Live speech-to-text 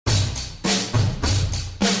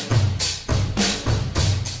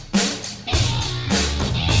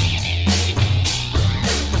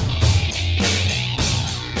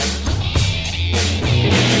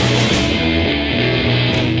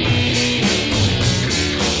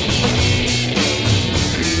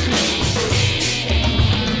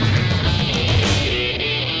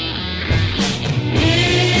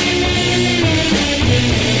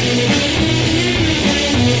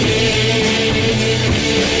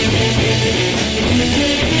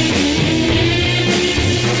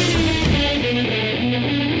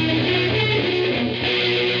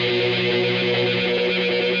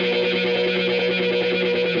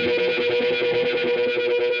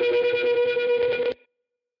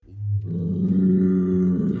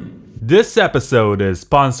This episode is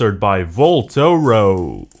sponsored by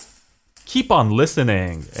Voltoro. Keep on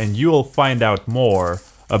listening and you will find out more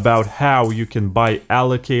about how you can buy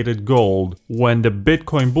allocated gold when the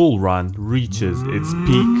Bitcoin bull run reaches its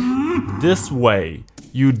peak. This way,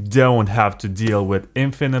 you don't have to deal with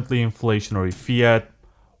infinitely inflationary fiat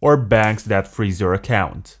or banks that freeze your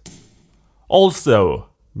account. Also,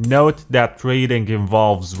 note that trading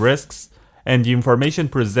involves risks and the information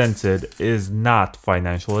presented is not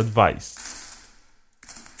financial advice.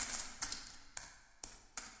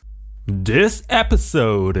 This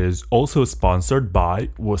episode is also sponsored by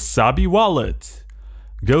Wasabi Wallet.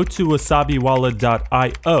 Go to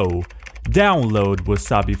wasabiwallet.io, download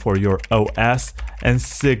Wasabi for your OS, and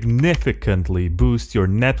significantly boost your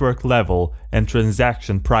network level and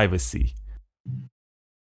transaction privacy.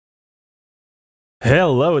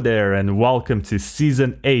 Hello there, and welcome to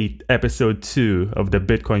Season 8, Episode 2 of the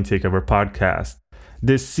Bitcoin Takeover podcast.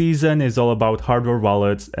 This season is all about hardware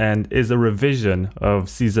wallets and is a revision of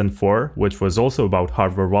Season 4, which was also about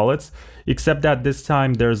hardware wallets, except that this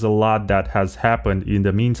time there's a lot that has happened in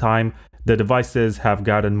the meantime. The devices have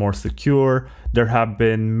gotten more secure, there have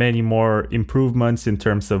been many more improvements in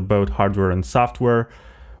terms of both hardware and software.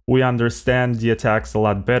 We understand the attacks a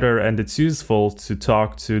lot better, and it's useful to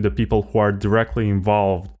talk to the people who are directly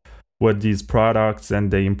involved with these products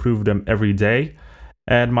and they improve them every day.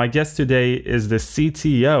 And my guest today is the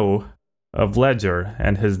CTO of Ledger,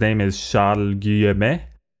 and his name is Charles Guillemet.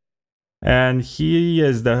 And he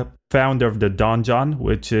is the founder of the Donjon,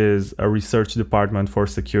 which is a research department for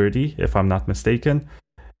security, if I'm not mistaken.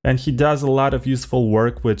 And he does a lot of useful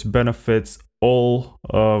work which benefits all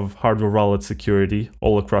of hardware wallet security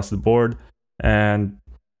all across the board, and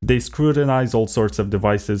they scrutinize all sorts of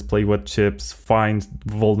devices, play with chips, find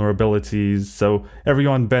vulnerabilities, so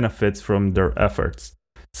everyone benefits from their efforts.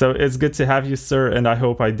 So it's good to have you, sir, and I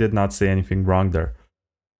hope I did not say anything wrong there.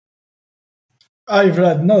 Hi,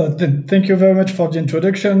 Vlad. No, thank you very much for the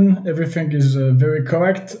introduction. Everything is very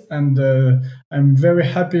correct, and I'm very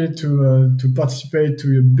happy to participate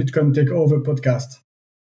to your Bitcoin Takeover podcast.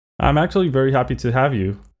 I'm actually very happy to have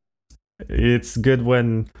you. It's good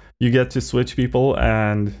when you get to switch people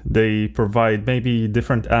and they provide maybe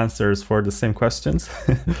different answers for the same questions,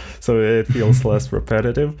 so it feels less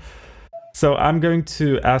repetitive. So I'm going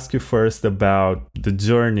to ask you first about the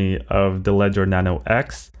journey of the Ledger Nano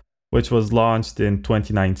X, which was launched in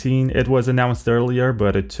 2019. It was announced earlier,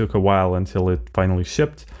 but it took a while until it finally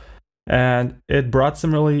shipped. And it brought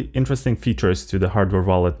some really interesting features to the hardware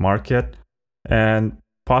wallet market. And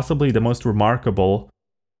possibly the most remarkable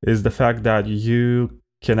is the fact that you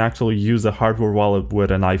can actually use a hardware wallet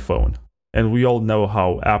with an iPhone. And we all know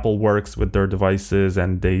how Apple works with their devices,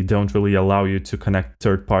 and they don't really allow you to connect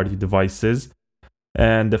third-party devices.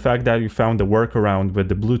 And the fact that you found a workaround with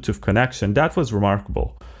the Bluetooth connection, that was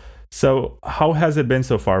remarkable. So how has it been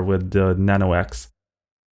so far with the Nano X?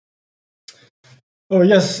 Oh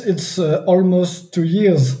yes, it's almost 2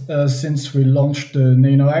 years since we launched the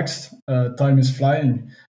Nano X. Time is flying.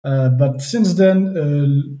 But since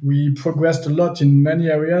then, we progressed a lot in many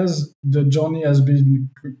areas. The journey has been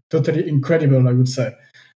totally incredible, I would say.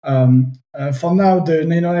 For now, the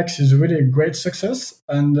Nano X is really a great success.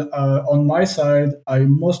 And on my side, I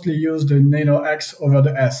mostly use the Nano X over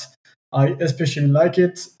the S. I especially like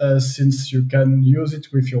it since you can use it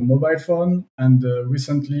with your mobile phone, and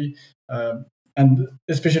recently, and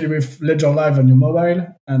especially with Ledger Live on your mobile.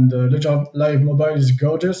 And Ledger Live mobile is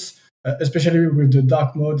gorgeous, especially with the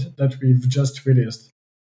dark mode that we've just released.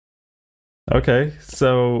 Okay,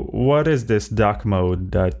 so what is this dark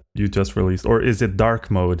mode that you just released? Or is it dark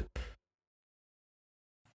mode?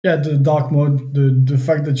 Yeah, the dark mode, the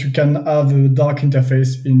fact that you can have a dark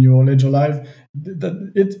interface in your Ledger Live,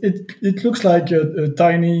 it looks like a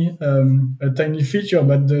tiny feature,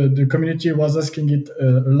 but the community was asking it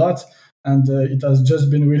a lot, and it has just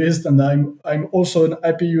been released, and I'm also an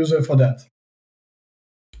happy user for that.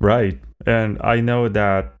 Right, and I know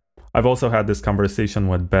that I've also had this conversation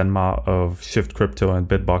with Ben Ma of Shift Crypto and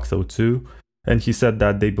Bitbox02, and he said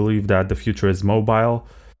that they believe that the future is mobile.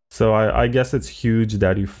 So I guess it's huge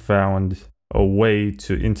that you found a way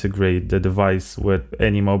to integrate the device with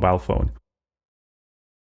any mobile phone.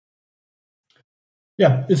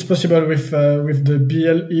 Yeah, it's possible with the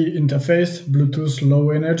BLE interface, Bluetooth Low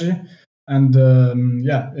Energy, and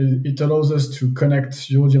it allows us to connect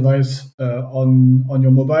your device on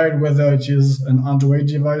your mobile, whether it is an Android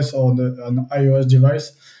device or an iOS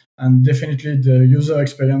device. And definitely the user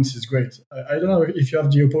experience is great. I don't know if you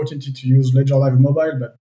have the opportunity to use Ledger Live Mobile,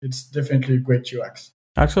 but it's definitely great UX.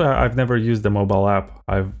 Actually, I've never used the mobile app.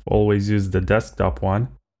 I've always used the desktop one.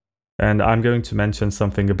 And I'm going to mention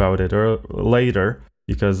something about it later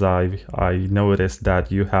because I noticed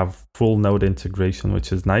that you have full node integration,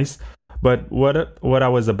 which is nice. But what I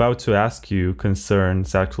was about to ask you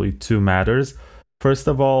concerns actually two matters. First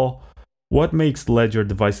of all, what makes Ledger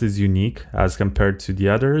devices unique as compared to the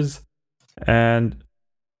others? And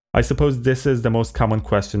I suppose this is the most common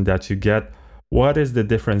question that you get. What is the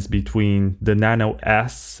difference between the Nano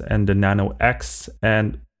S and the Nano X,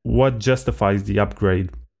 and what justifies the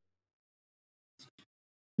upgrade?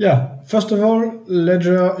 Yeah, first of all,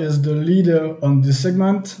 Ledger is the leader on this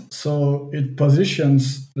segment, so it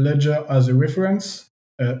positions Ledger as a reference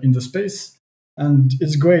in the space. And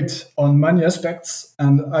it's great on many aspects.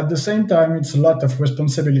 And at the same time, it's a lot of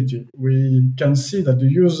responsibility. We can see that the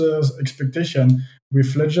user's expectation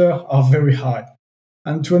with Ledger are very high.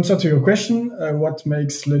 And to answer to your question, what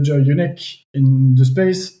makes Ledger unique in the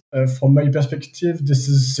space, from my perspective, this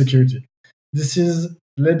is security. This is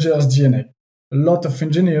Ledger's DNA. A lot of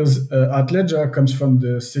engineers at Ledger comes from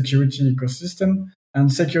the security ecosystem,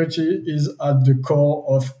 and security is at the core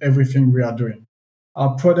of everything we are doing.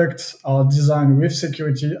 Our products are designed with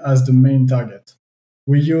security as the main target.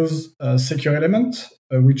 We use secure elements,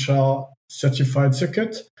 which are certified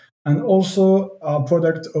circuit, and also our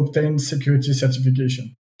product obtains security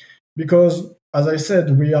certification. Because, as I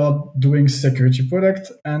said, we are doing security product,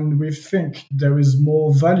 and we think there is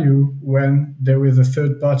more value when there is a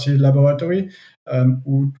third-party laboratory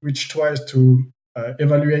which tries to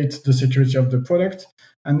evaluate the security of the product.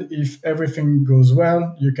 And if everything goes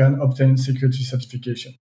well, you can obtain security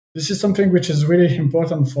certification. This is something which is really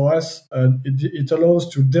important for us. It allows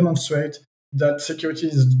to demonstrate that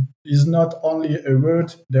security is not only a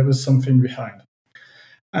word, there is something behind.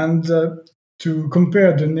 And to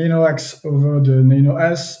compare the Nano X over the Nano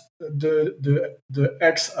S, the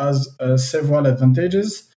X has several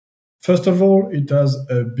advantages. First of all, it has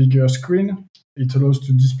a bigger screen. It allows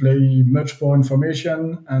to display much more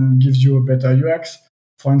information and gives you a better UX.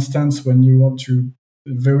 For instance, when you want to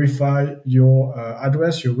verify your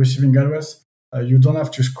address, your receiving address, you don't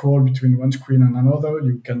have to scroll between one screen and another.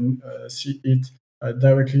 You can see it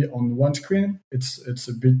directly on one screen. It's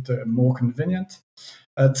a bit more convenient.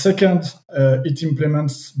 Second, it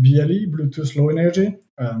implements BLE, Bluetooth Low Energy.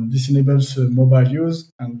 This enables mobile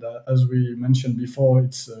use, and as we mentioned before,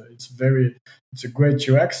 it's a great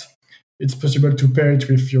UX. It's possible to pair it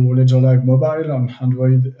with your Ledger Live mobile on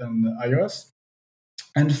Android and iOS.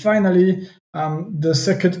 And finally, the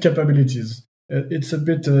circuit capabilities. It's a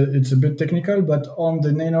bit technical, but on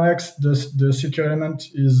the Nano X, the secure element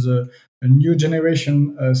is a new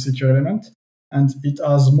generation secure element, and it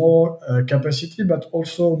has more capacity, but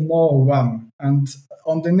also more RAM. And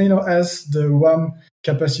on the Nano S, the RAM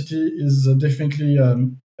capacity is definitely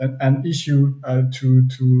an issue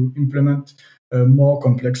to implement more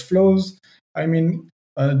complex flows. I mean,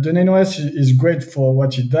 the Nano S is great for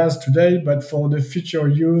what it does today, but for the future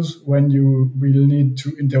use, when you will need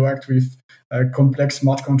to interact with complex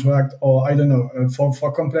smart contract, or I don't know,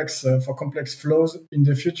 for complex flows in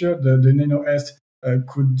the future, the Nano S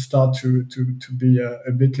could start to be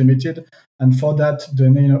a bit limited. And for that, the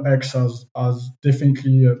Nano X has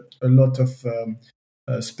definitely a lot of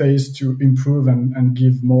space to improve and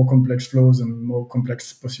give more complex flows and more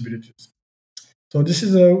complex possibilities. So this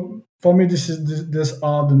is for me. These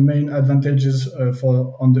are the main advantages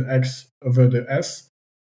for on the X over the S: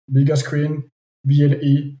 bigger screen,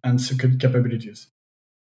 BLE, and circuit capabilities.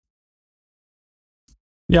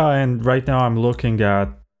 Yeah, and right now I'm looking at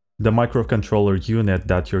the microcontroller unit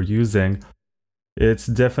that you're using. It's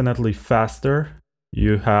definitely faster.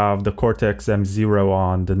 You have the Cortex M0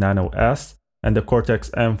 on the Nano S and the Cortex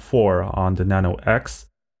M4 on the Nano X.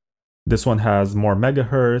 This one has more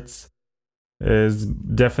megahertz, is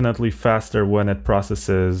definitely faster when it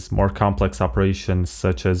processes more complex operations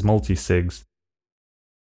such as multisigs.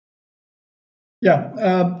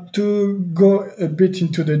 Yeah, to go a bit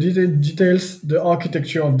into the details, the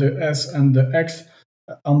architecture of the S and the X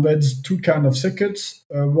embeds two kind of circuits.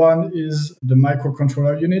 One is the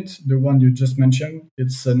microcontroller unit, the one you just mentioned.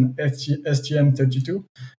 It's an STM32.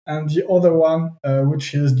 And the other one,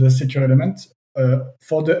 which is the secure element.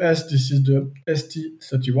 For the S, this is the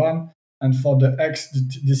ST31. And for the X,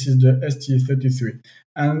 this is the ST33.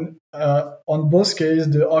 And on both cases,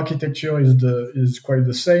 the architecture is quite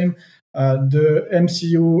the same. The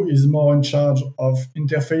MCU is more in charge of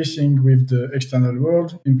interfacing with the external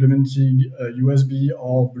world, implementing USB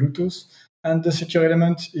or Bluetooth, and the secure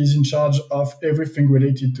element is in charge of everything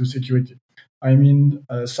related to security. I mean,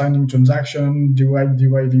 signing transaction,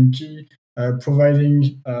 deriving key,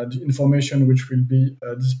 providing the information which will be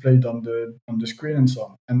displayed on the screen, and so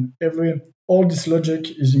on. And all this logic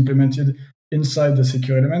is implemented inside the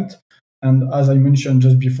secure element. And as I mentioned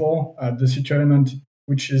just before, the secure element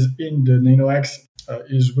which is in the NanoX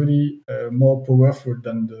is really more powerful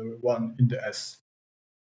than the one in the S.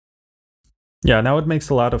 Yeah, now it makes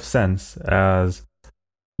a lot of sense, as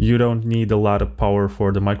you don't need a lot of power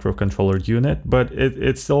for the microcontroller unit, but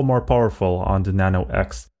it's still more powerful on the Nano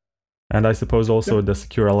X. And I suppose also the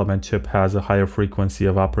secure element chip has a higher frequency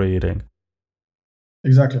of operating.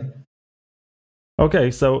 Exactly.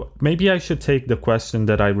 Okay, so maybe I should take the question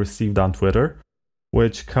that I received on Twitter,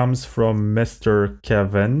 which comes from Mr.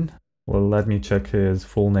 Kevin. Well, let me check his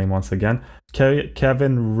full name once again.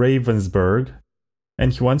 Kevin Ravensburg.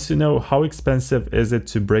 And he wants to know, how expensive is it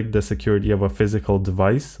to break the security of a physical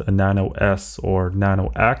device, a Nano S or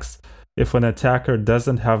Nano X, if an attacker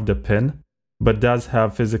doesn't have the PIN, but does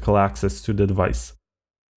have physical access to the device?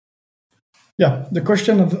 Yeah, the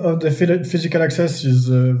question of the physical access is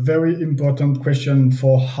a very important question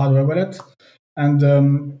for hardware wallet.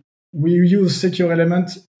 And we use secure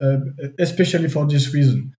element especially for this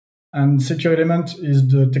reason. And secure element is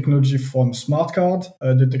the technology from smart card,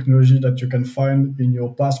 the technology that you can find in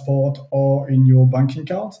your passport or in your banking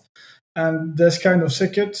card. And this kind of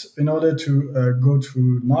circuit, in order to go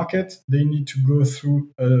to market, they need to go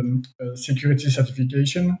through a security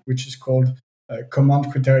certification, which is called command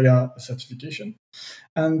criteria certification.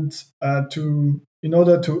 And in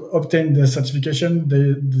order to obtain the certification,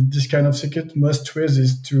 this kind of circuit must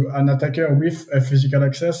resist to an attacker with a physical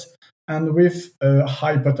access and with a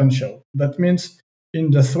high potential. That means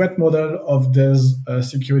in the threat model of this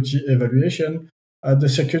security evaluation, the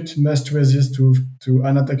circuit must resist to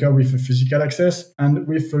an attacker with a physical access and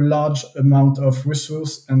with a large amount of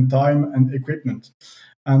resource and time and equipment.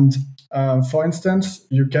 And for instance,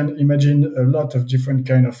 you can imagine a lot of different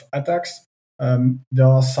kind of attacks. There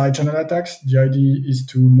are side channel attacks. The idea is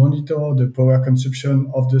to monitor the power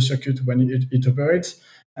consumption of the circuit when it operates.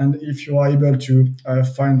 And if you are able to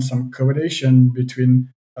find some correlation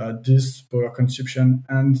between this power consumption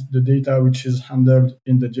and the data which is handled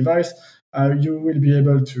in the device, you will be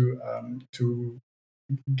able to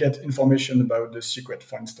get information about the secret,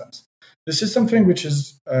 for instance. This is something which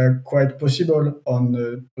is quite possible on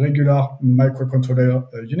a regular microcontroller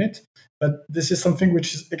unit, but this is something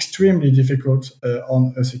which is extremely difficult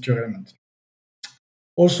on a secure element.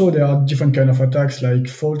 Also, there are different kind of attacks like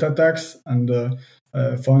fault attacks, and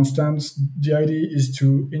for instance, the idea is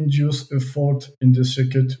to induce a fault in the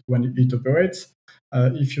circuit when it operates.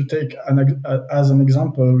 If you take as an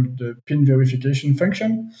example the pin verification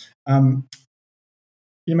function,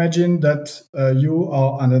 imagine that you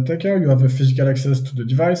are an attacker, you have a physical access to the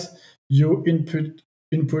device, you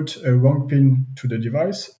input a wrong pin to the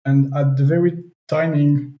device, and at the very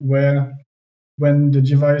timing when the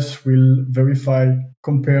device will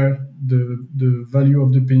compare the value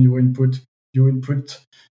of the pin you input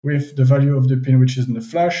with the value of the pin which is in the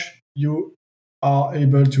flash, you are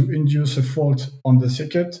able to induce a fault on the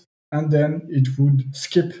circuit, and then it would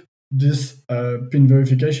skip this pin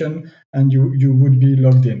verification and you would be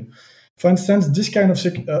logged in. For instance, this kind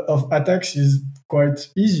of attacks is quite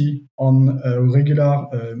easy on a regular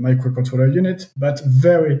microcontroller unit, but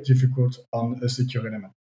very difficult on a secure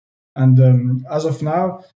element. And as of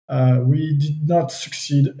now, we did not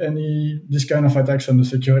succeed this kind of attacks on the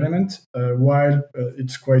secure element, while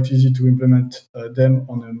it's quite easy to implement them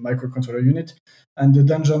on a microcontroller unit. And the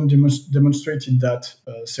dungeon demonstrated that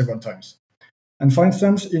several times. And for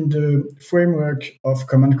instance, in the framework of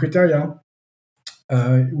command criteria,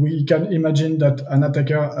 we can imagine that an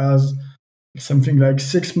attacker has something like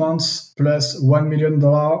 6 months plus $1 million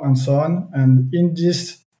and so on. And in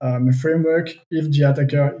this framework, if the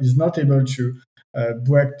attacker is not able to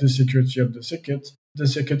break the security of the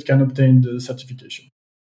circuit can obtain the certification.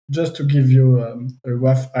 Just to give you a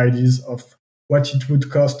rough ideas of what it would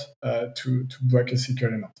cost to break a secure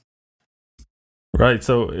element. Right,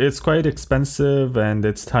 so it's quite expensive and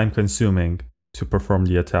it's time consuming to perform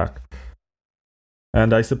the attack.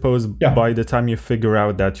 And I suppose by the time you figure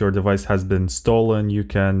out that your device has been stolen, you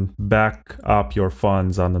can back up your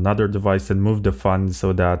funds on another device and move the funds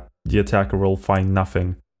so that the attacker will find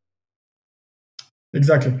nothing.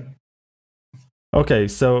 Exactly. Okay,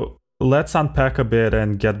 so let's unpack a bit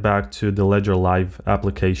and get back to the Ledger Live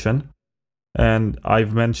application. And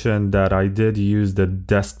I've mentioned that I did use the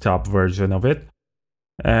desktop version of it.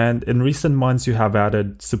 And in recent months, you have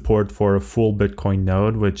added support for a full Bitcoin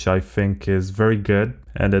node, which I think is very good,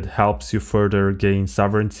 and it helps you further gain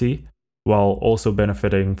sovereignty while also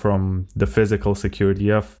benefiting from the physical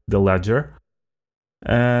security of the ledger.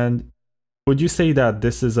 And would you say that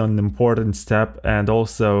this is an important step? And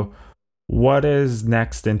also, What is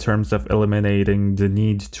next in terms of eliminating the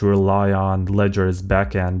need to rely on Ledger's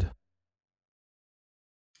backend?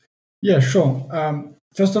 Yeah, sure.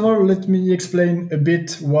 First of all, let me explain a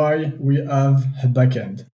bit why we have a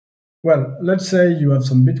backend. Well, let's say you have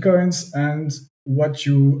some Bitcoins and what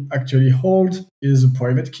you actually hold is a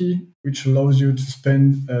private key, which allows you to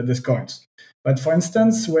spend these coins. But for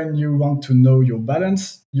instance, when you want to know your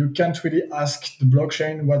balance, you can't really ask the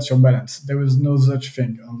blockchain what's your balance. There is no such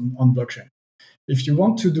thing on blockchain. If you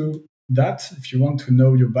want to do that, if you want to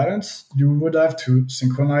know your balance, you would have to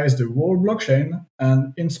synchronize the whole blockchain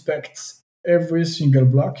and inspect every single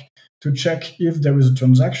block to check if there is a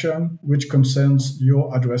transaction which concerns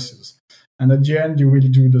your addresses. And at the end, you will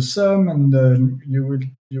do the sum, and you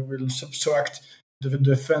will subtract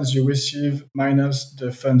the funds you receive minus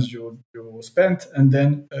the funds you spent, and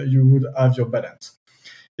then you would have your balance.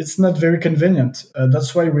 It's not very convenient.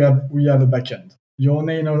 That's why we have a backend. Your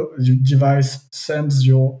Nano device sends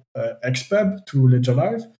your XPub to Ledger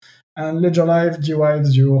Live, and Ledger Live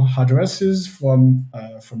derives your addresses from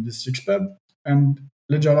this XPub, and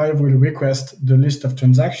Ledger Live will request the list of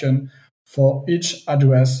transactions for each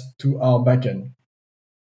address to our backend.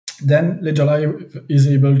 Then Ledger Live is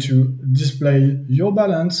able to display your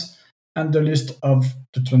balance and the list of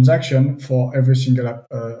the transaction for every single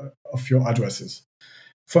of your addresses.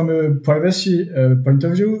 From a privacy point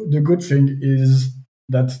of view, the good thing is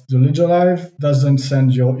that the Ledger Live doesn't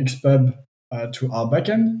send your XPub to our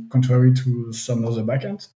backend, contrary to some other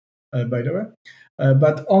backends, by the way.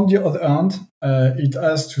 But on the other hand, it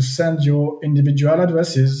has to send your individual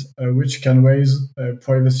addresses, which can raise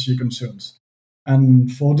privacy concerns.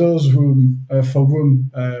 And for those for whom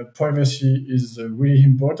privacy is really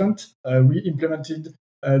important, we implemented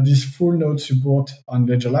this full node support on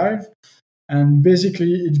Ledger Live. And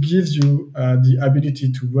basically, it gives you the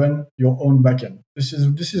ability to run your own backend. This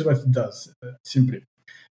is what it does, simply.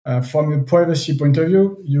 From a privacy point of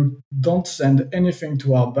view, you don't send anything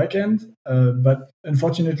to our backend, but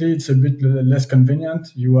unfortunately, it's a bit less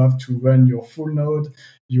convenient. You have to run your full node,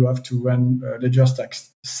 you have to run Ledger Stack,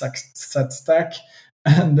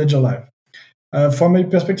 and Ledger Live. From my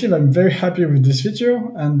perspective, I'm very happy with this feature,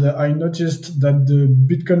 and I noticed that the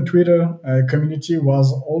Bitcoin Twitter community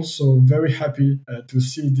was also very happy to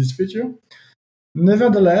see this feature.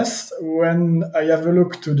 Nevertheless, when I have a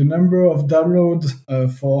look to the number of downloads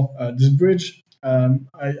for this bridge, I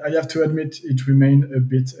have to admit it remained a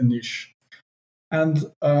bit a niche.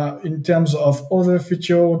 And in terms of other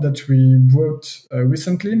feature that we brought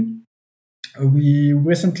recently, we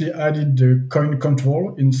recently added the coin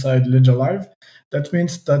control inside Ledger Live. That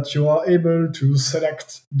means that you are able to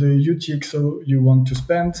select the UTXO you want to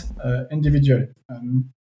spend individually.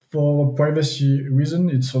 For privacy reason,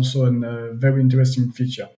 it's also a very interesting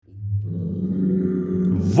feature.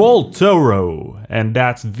 Vaultoro, and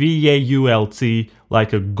that's VAULT,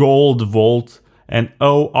 like a gold vault, and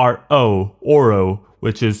Oro,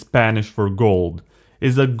 which is Spanish for gold,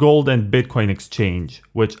 is a gold and Bitcoin exchange,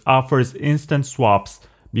 which offers instant swaps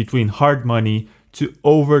between hard money to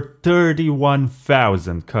over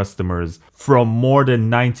 31,000 customers from more than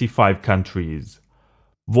 95 countries.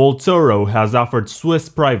 Vaultoro has offered Swiss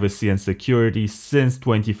privacy and security since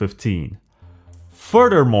 2015.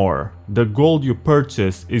 Furthermore, the gold you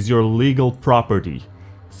purchase is your legal property,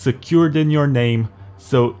 secured in your name,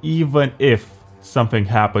 so even if something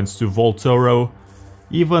happens to Vaultoro,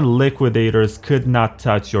 even liquidators could not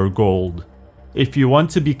touch your gold. If you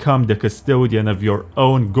want to become the custodian of your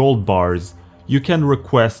own gold bars, you can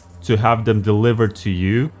request to have them delivered to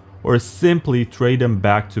you or simply trade them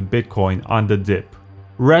back to Bitcoin on the dip.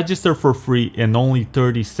 Register for free in only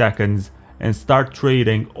 30 seconds and start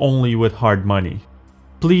trading only with hard money.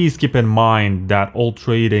 Please keep in mind that all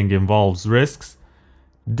trading involves risks.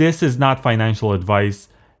 This is not financial advice,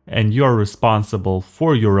 and you're responsible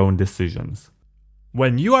for your own decisions.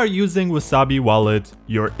 When you are using Wasabi Wallet,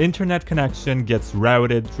 your internet connection gets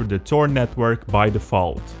routed through the Tor network by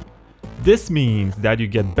default. This means that you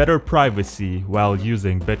get better privacy while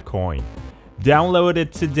using Bitcoin. Download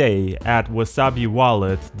it today at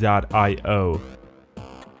wasabiwallet.io.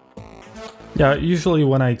 Yeah, usually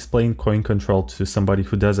when I explain coin control to somebody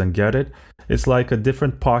who doesn't get it, it's like a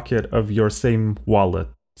different pocket of your same wallet.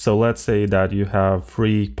 So let's say that you have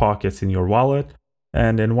 3 pockets in your wallet,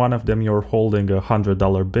 and in one of them you're holding a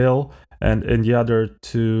 $100 bill, and in the other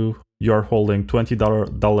 2 you're holding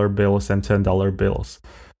 $20 bills and $10 bills.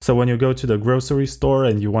 So when you go to the grocery store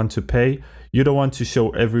and you want to pay, you don't want to show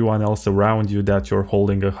everyone else around you that you're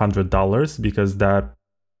holding $100 because that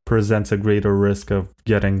presents a greater risk of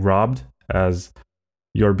getting robbed, as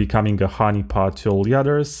you're becoming a honeypot to all the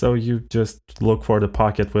others. So you just look for the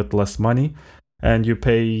pocket with less money, and you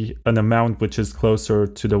pay an amount which is closer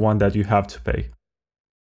to the one that you have to pay.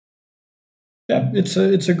 Yeah, it's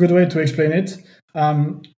a good way to explain it.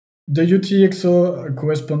 The UTXO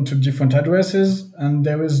correspond to different addresses, and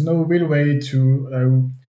there is no real way to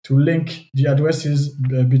link the addresses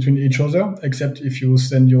between each other, except if you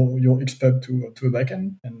send your expert to a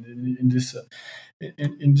backend. And in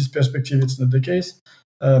this perspective, it's not the case.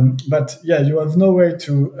 But yeah, you have no way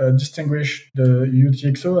to distinguish the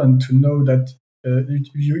UTXO and to know that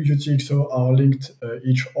UTXO are linked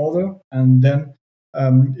each other. And then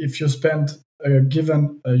if you spend a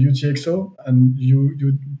given UTXO and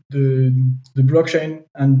the blockchain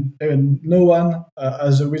and no one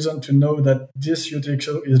has a reason to know that this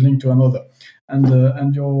UTXO is linked to another,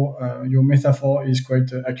 and your metaphor is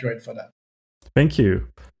quite accurate for that. Thank you.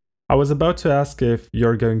 I was about to ask if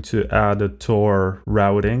you're going to add a Tor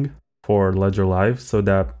routing for Ledger Live so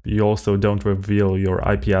that you also don't reveal your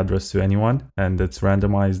IP address to anyone and it's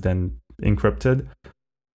randomized and encrypted.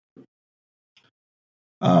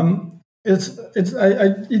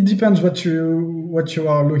 It depends what you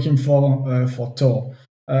are looking for Tor.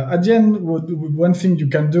 At the end, one thing you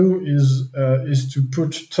can do is to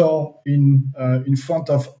put Tor in front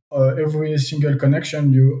of every single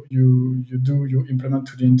connection you implement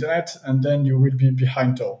to the internet, and then you will be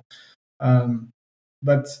behind Tor.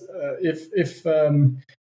 But if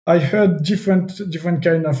I heard different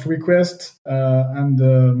kind of requests,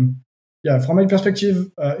 and yeah, from my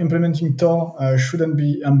perspective, implementing Tor shouldn't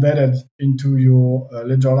be embedded into your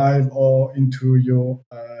Ledger Live or into your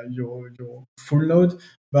full node,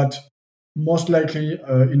 but most likely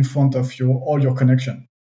in front of all your connection.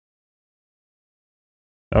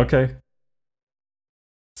 Okay.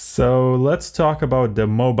 So let's talk about the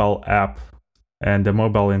mobile app and the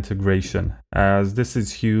mobile integration, as this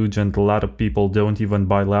is huge and a lot of people don't even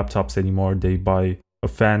buy laptops anymore. They buy a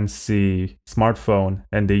fancy smartphone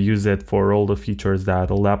and they use it for all the features that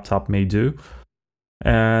a laptop may do.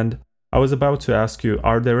 And I was about to ask you,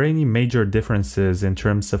 are there any major differences in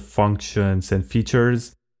terms of functions and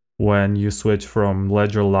features when you switch from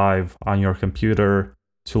Ledger Live on your computer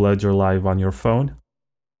to Ledger Live on your phone?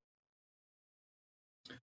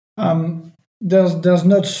 There's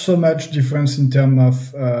not so much difference in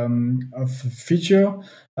terms of feature.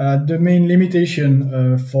 The main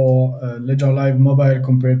limitation for Ledger Live Mobile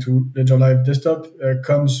compared to Ledger Live Desktop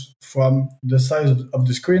comes from the size of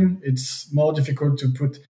the screen. It's more difficult to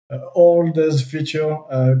put all those features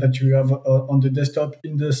that you have on the desktop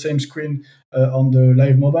in the same screen on the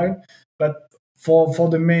Live Mobile. But for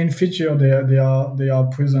the main feature, they are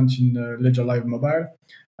present in Ledger Live Mobile.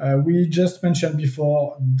 We just mentioned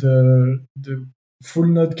before the full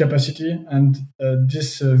node capacity, and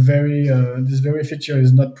this very feature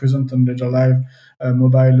is not present on Ledger Live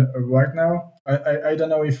Mobile right now. I don't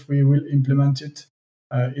know if we will implement it.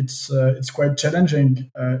 It's quite challenging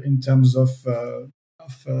in terms of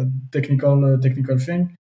technical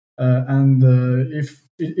thing, and if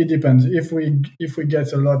it depends. If we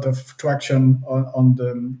get a lot of traction on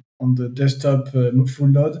the desktop full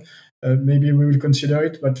node, maybe we will consider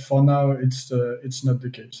it, but for now, it's not the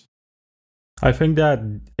case. I think that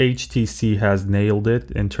HTC has nailed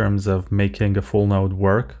it in terms of making a full node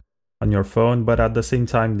work on your phone, but at the same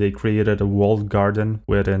time, they created a walled garden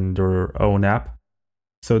within their own app.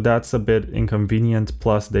 So that's a bit inconvenient.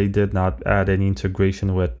 Plus, they did not add any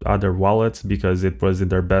integration with other wallets because it was in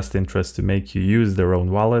their best interest to make you use their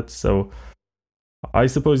own wallet. So I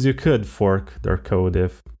suppose you could fork their code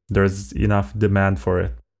if there's enough demand for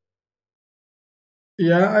it.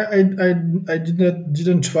 Yeah, I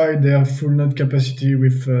didn't try their full node capacity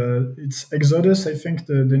with it's Exodus, I think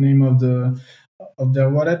the name of their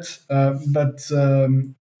wallet. But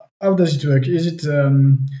how does it work? Is it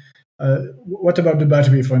what about the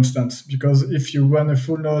battery, for instance? Because if you run a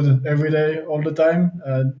full node every day, all the time,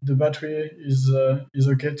 the battery is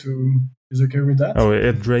okay with that. Oh,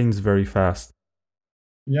 it drains very fast.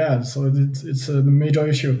 Yeah, so it's a major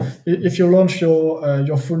issue. If you launch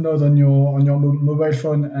your full node on your mobile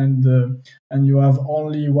phone and you have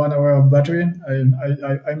only 1 hour of battery,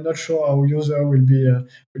 I'm not sure our user will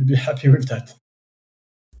be happy with that.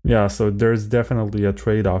 Yeah, so there's definitely a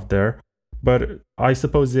trade-off there. But I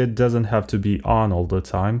suppose it doesn't have to be on all the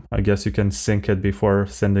time. I guess you can sync it before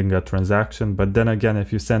sending a transaction. But then again,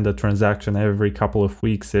 if you send a transaction every couple of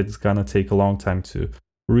weeks, it's gonna take a long time to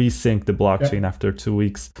resync the blockchain after 2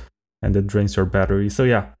 weeks, and it drains your battery. So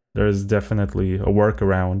yeah, there's definitely a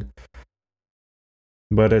workaround,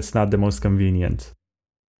 but it's not the most convenient.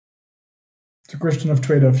 It's a question of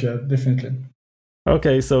trade-off, yeah, definitely.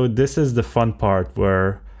 Okay, so this is the fun part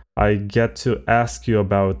where I get to ask you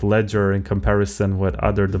about Ledger in comparison with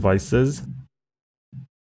other devices.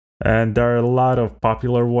 And there are a lot of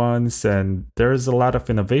popular ones, and there's a lot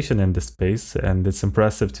of innovation in this space. And it's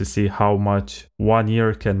impressive to see how much 1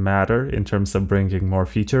 year can matter in terms of bringing more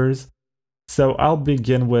features. So I'll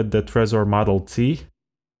begin with the Trezor Model T.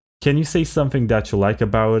 Can you say something that you like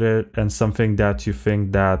about it and something that you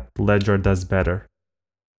think that Ledger does better?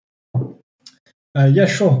 Yeah,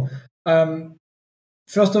 sure.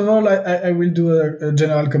 First of all, I will do a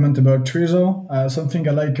general comment about Trezor. Something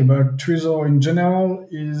I like about Trezor in general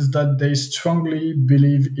is that they strongly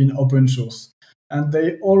believe in open source. And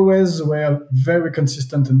they always were very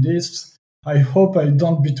consistent in this. I hope I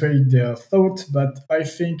don't betray their thought, but I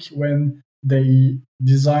think when they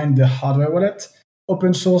designed the hardware wallet,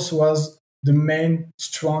 open source was the main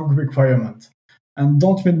strong requirement. And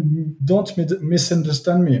don't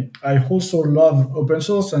misunderstand me. I also love open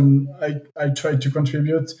source, and I try to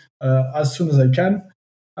contribute as soon as I can.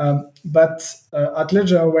 But at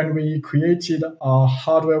Ledger, when we created our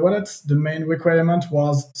hardware wallets, the main requirement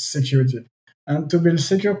was security. And to build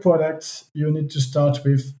secure products, you need to start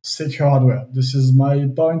with secure hardware. This is my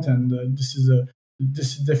point, and this is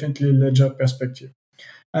definitely a Ledger perspective.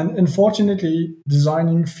 And unfortunately,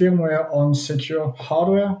 designing firmware on secure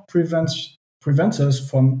hardware prevents us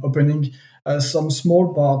from opening some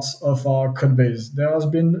small parts of our code base. There has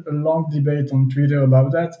been a long debate on Twitter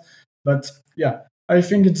about that, but yeah, I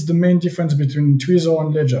think it's the main difference between Trezor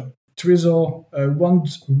and Ledger. Trezor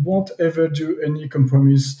won't ever do any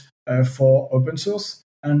compromise for open source,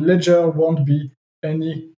 and Ledger won't do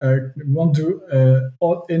any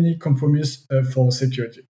compromise for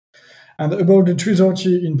security. And about the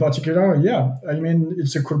 330 in particular, yeah, I mean,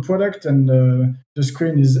 it's a cool product, and the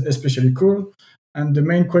screen is especially cool. And the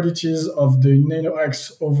main qualities of the Nano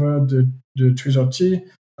X over the 330,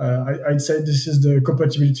 I'd say this is the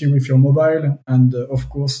compatibility with your mobile and, of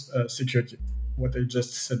course, security, what I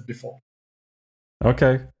just said before.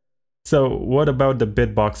 Okay. So, what about the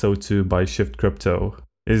Bitbox O2 by Shift Crypto?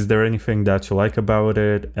 Is there anything that you like about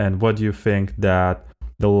it, and what do you think that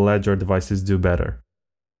the Ledger devices do better?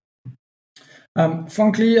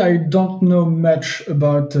 Frankly, I don't know much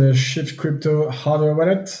about Shift Crypto hardware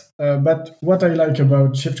wallet, but what I like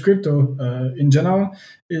about Shift Crypto in general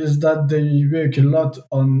is that they work a lot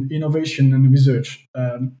on innovation and research.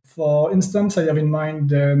 For instance, I have in mind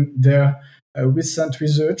their recent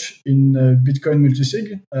research in Bitcoin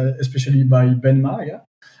multisig, especially by Ben Ma. Yeah?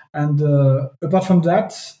 And apart from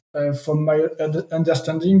that, from my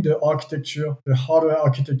understanding, the hardware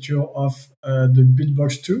architecture of the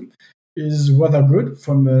Bitbox 2 is rather good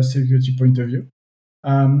from a security point of view.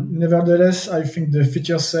 Nevertheless, I think the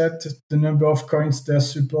feature set, the number of coins they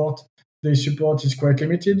support is quite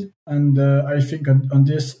limited, and I think on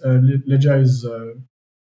this Ledger is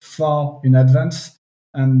far in advance,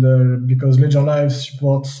 and because Ledger Live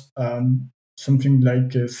supports something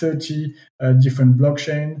like 30 different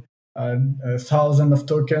blockchain, a thousand of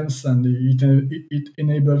tokens, and it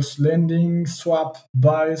enables lending, swap,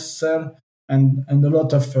 buy, sell, and a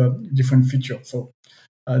lot of different features. So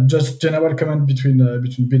just general comment between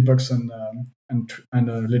Bitbox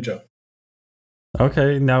and Ledger.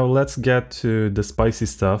 Okay, now let's get to the spicy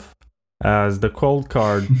stuff. As the cold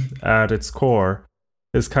card at its core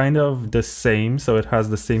is kind of the same, so it has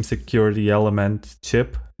the same security element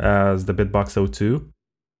chip as the Bitbox O2.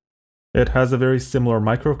 It has a very similar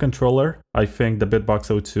microcontroller. I think the Bitbox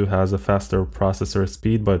O2 has a faster processor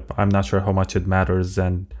speed, but I'm not sure how much it matters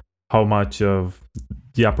and how much of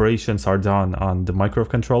the operations are done on the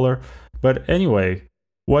microcontroller. But anyway,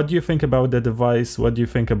 what do you think about the device? What do you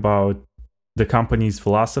think about the company's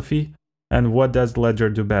philosophy? And what does Ledger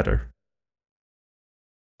do better?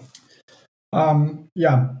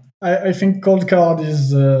 Yeah, I think Cold Card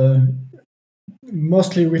is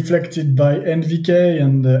mostly reflected by NVK,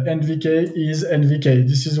 and NVK is NVK.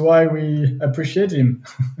 This is why we appreciate him.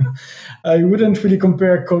 I wouldn't really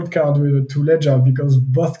compare Cold Card to Ledger because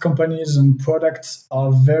both companies and products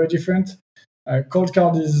are very different. Cold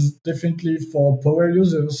Card is definitely for power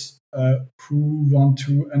users who want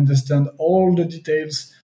to understand all the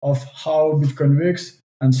details of how Bitcoin works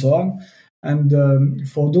and so on. And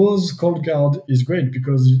for those, Cold Card is great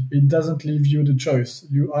because it doesn't leave you the choice.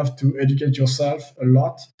 You have to educate yourself a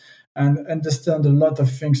lot and understand a lot of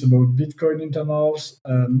things about Bitcoin internals.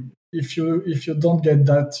 If you don't get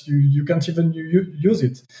that, you can't even use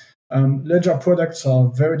it. Ledger products are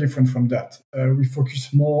very different from that. We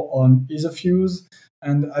focus more on ease of use,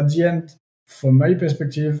 and at the end, from my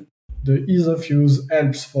perspective, the ease of use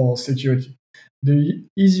helps for security. The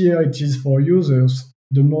easier it is for users,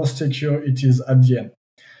 the more secure it is at the end.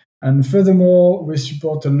 And furthermore, we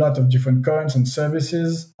support a lot of different coins and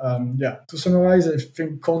services. To summarize, I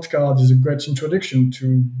think Coldcard is a great introduction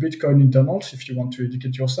to Bitcoin internals if you want to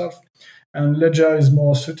educate yourself. And Ledger is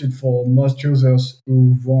more suited for most users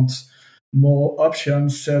who want more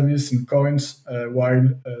options, service, and coins while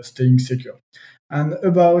staying secure. And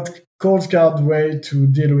about Coldcard way to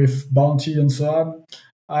deal with bounty and so on,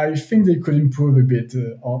 I think they could improve a bit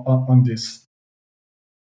on this.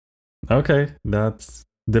 Okay, that's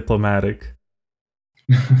diplomatic.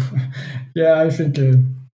 Yeah, I think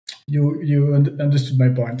you understood my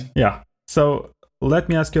point. Yeah. So let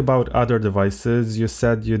me ask you about other devices. You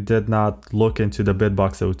said you did not look into the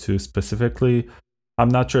BitBox02 specifically. I'm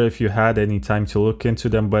not sure if you had any time to look into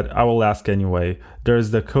them, but I will ask anyway. There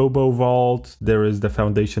is the Kobo Vault, there is the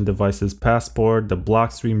Foundation Devices Passport, the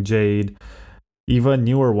Blockstream Jade, even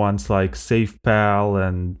newer ones like SafePal,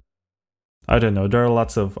 and I don't know, there are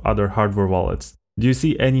lots of other hardware wallets. Do you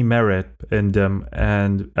see any merit in them?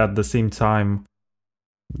 And at the same time,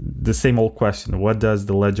 the same old question, what does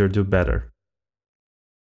the Ledger do better?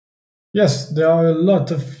 Yes, there are a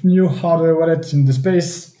lot of new hardware wallets in the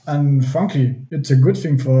space, and frankly, it's a good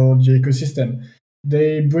thing for the ecosystem.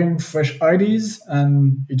 They bring fresh ideas,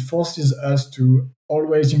 and it forces us to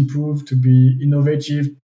always improve, to be innovative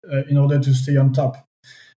in order to stay on top.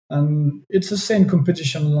 And it's the same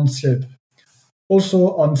competition landscape.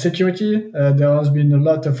 Also, on security, there has been a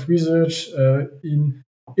lot of research in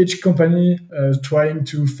each company trying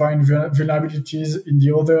to find vulnerabilities in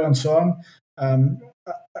the other and so on. Um,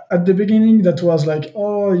 at the beginning, that was like,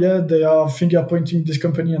 oh yeah, they are finger pointing this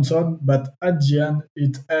company and so on. But at the end,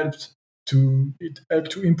 it helped to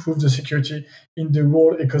improve the security in the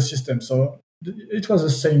whole ecosystem. So it was the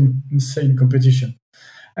same insane competition.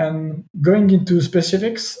 And going into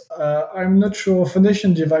specifics, I'm not sure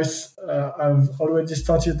Foundation Device have already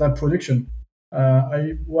started that production.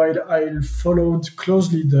 While I followed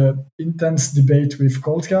closely the intense debate with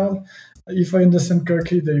Coldcard, if I understand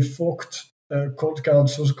correctly, they forked Coldcard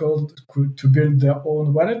source code to build their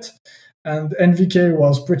own wallet, and NVK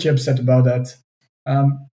was pretty upset about that.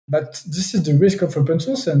 But this is the risk of open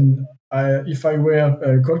source, and if I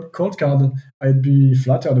were Coldcard, I'd be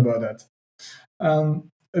flattered about that.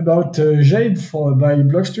 About Jade by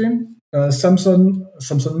Blockstream, Samson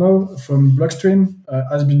Mo from Blockstream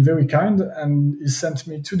has been very kind, and he sent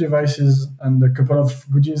me 2 devices and a couple of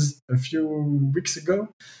goodies a few weeks ago.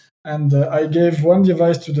 And I gave one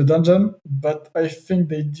device to the dungeon, but I think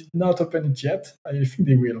they did not open it yet. I think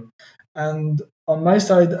they will. And on my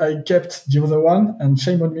side, I kept the other one, and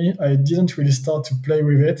shame on me, I didn't really start to play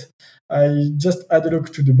with it. I just had a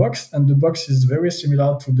look to the box, and the box is very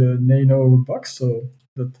similar to the Nano box, so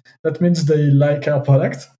that means they like our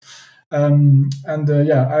product. I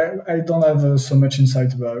don't have so much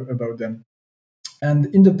insight about them. And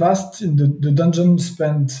in the past, the dungeon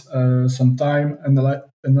spent some time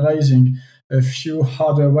analyzing a few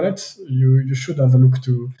hardware wallets. You should have a look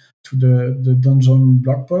to the dungeon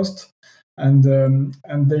blog post. And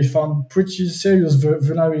they found pretty serious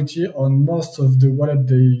vulnerability on most of the wallet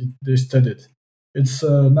they studied. It's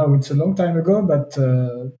now it's a long time ago, but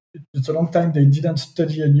it's a long time they didn't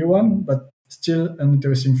study a new one, but still an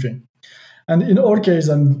interesting thing. And in all cases,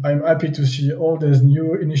 I'm happy to see all these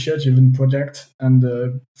new initiatives and projects, and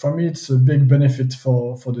for me, it's a big benefit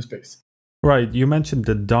for the space. Right, you mentioned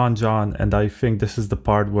the Donjon, and I think this is the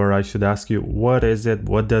part where I should ask you, what is it,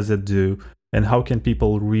 what does it do, and how can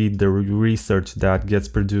people read the research that gets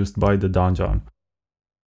produced by the Donjon?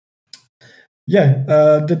 Yeah,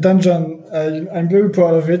 the dungeon, I'm very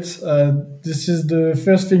proud of it. This is the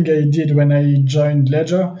first thing I did when I joined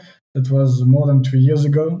Ledger. That was more than 2 years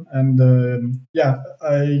ago. And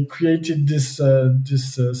I created this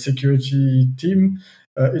security team.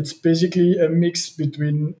 It's basically a mix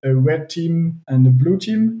between a red team and a blue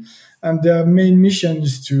team. And their main mission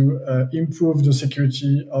is to improve the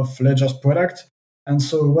security of Ledger's product. And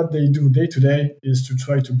so what they do day to day is to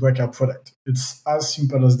try to break our product. It's as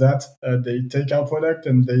simple as that. They take our product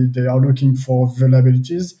and they are looking for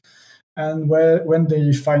vulnerabilities. And when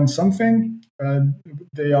they find something,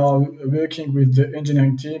 they are working with the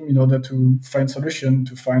engineering team in order to find solution,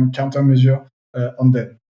 to find countermeasure on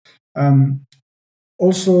them.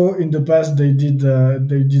 Also, in the past, they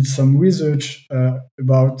did some research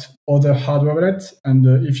about other hardware wallets, and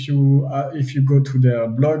if you go to their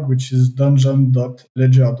blog, which is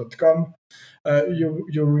dungeon.ledger.com, you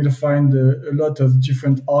will find a lot of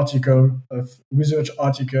different research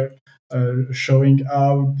article showing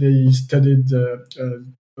how they studied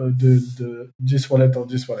this wallet or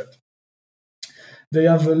this wallet. They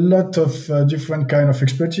have a lot of different kind of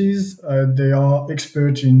expertise. They are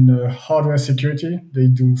expert in hardware security. They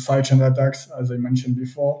do side channel attacks, as I mentioned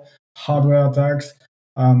before, hardware attacks,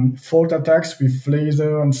 fault attacks with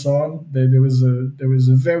laser and so on. There was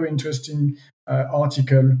a very interesting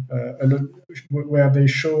article where they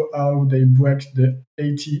show how they break the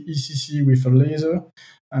 80 ECC with a laser,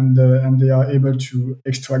 and they are able to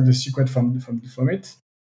extract the secret from it.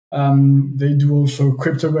 They do also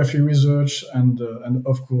cryptography research and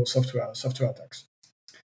of course software attacks.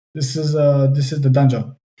 This is the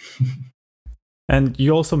danger. And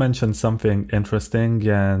you also mentioned something interesting,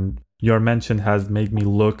 and your mention has made me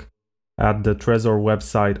look at the Trezor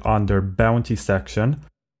website under bounty section,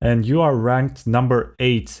 and you are ranked number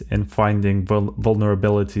 8 in finding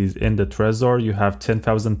vulnerabilities in the Trezor. You have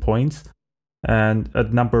 10,000 points. And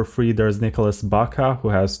at number 3, there's Nicholas Baca, who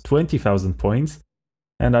has 20,000 points.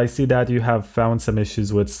 And I see that you have found some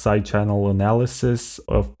issues with side channel analysis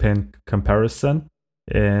of pin comparison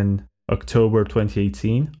in October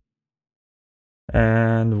 2018.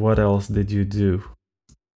 And what else did you do?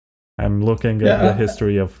 I'm looking at the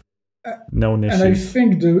history of known issues. And I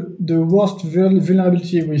think the worst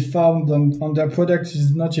vulnerability we found on their product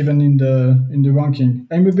is not even in the ranking.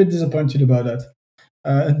 I'm a bit disappointed about that.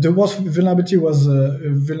 The worst vulnerability was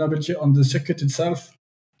a vulnerability on the circuit itself.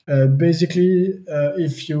 Basically,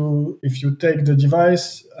 if you take the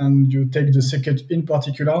device and you take the circuit in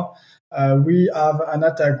particular, we have an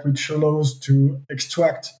attack which allows to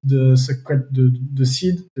extract the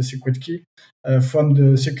seed, the secret key, from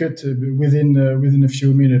the circuit within a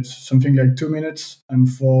few minutes, something like 2 minutes, and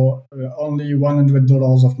for only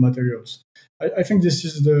 $100 of materials. I think this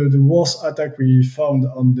is the worst attack we found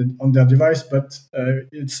on their device, but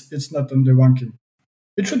it's not on the ranking.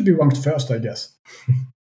 It should be ranked first, I guess.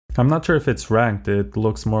 I'm not sure if it's ranked. It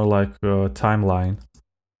looks more like a timeline.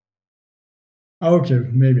 Okay,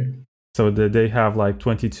 maybe. So they have like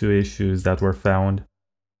 22 issues that were found,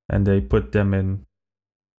 and they put them in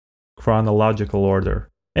chronological order.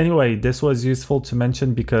 Anyway, this was useful to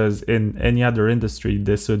mention because in any other industry,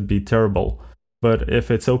 this would be terrible. But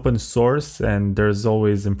if it's open source and there's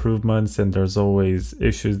always improvements and there's always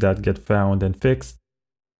issues that get found and fixed,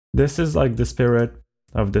 this is like the spirit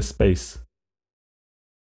of the space.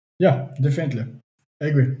 Yeah, definitely. I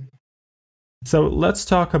agree. So let's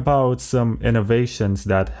talk about some innovations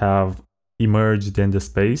that have emerged in the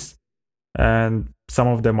space. And some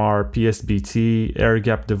of them are PSBT, air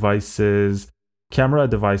gap devices, camera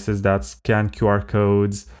devices that scan QR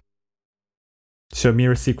codes,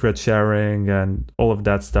 Shamir secret sharing, and all of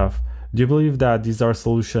that stuff. Do you believe that these are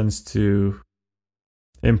solutions to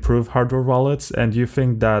improve hardware wallets? And do you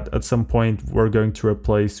think that at some point we're going to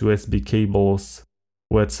replace USB cables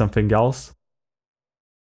with something else?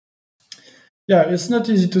 Yeah, it's not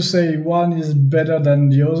easy to say one is better than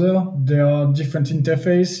the other. There are different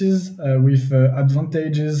interfaces with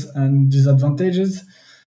advantages and disadvantages.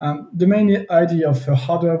 The main idea of a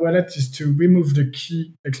hardware wallet is to remove the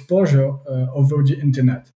key exposure over the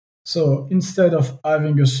internet. So instead of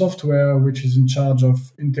having a software which is in charge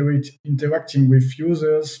of interacting with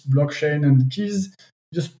users, blockchain, and keys,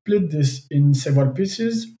 you split this in several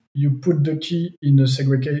pieces. You put the key in a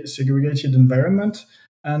segregated environment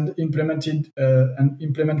and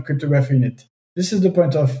implement cryptography in it. This is the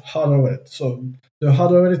point of hardware wallet. So the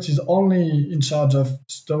hardware wallet is only in charge of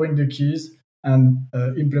storing the keys and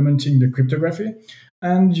implementing the cryptography.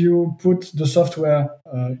 And you put the software,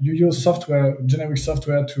 you use software, generic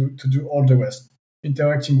software to do all the rest,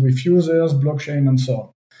 interacting with users, blockchain, and so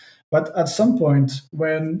on. But at some point,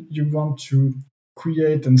 when you want to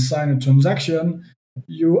create and sign a transaction,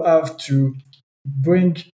 you have to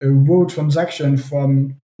bring a raw transaction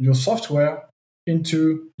from your software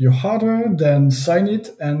into your hardware, then sign it,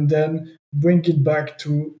 and then bring it back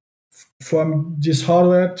from this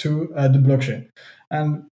hardware to the blockchain.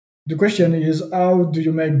 And the question is, how do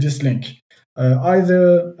you make this link?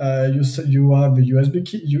 Either you have a USB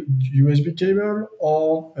cable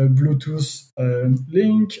or a Bluetooth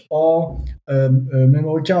link or a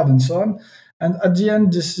memory card and so on. And at the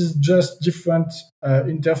end, this is just different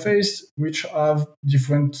interface which have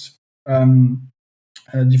different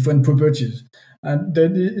properties. And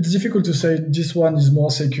then it's difficult to say this one is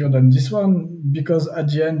more secure than this one, because at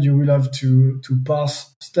the end you will have to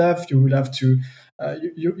parse stuff. You will have to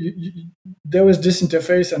there is this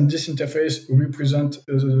interface, and this interface represent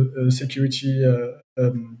a security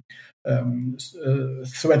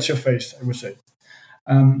threat surface, I would say.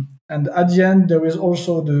 And at the end, there is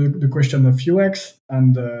also the question of UX.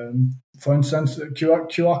 And for instance,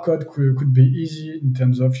 QR code could be easy in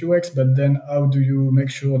terms of UX, but then how do you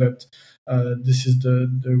make sure that this is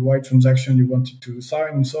the right transaction you wanted to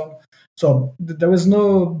sign, and so on. So there was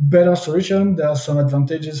no better solution. There are some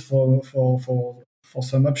advantages for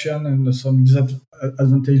some option and some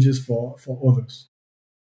disadvantages for others.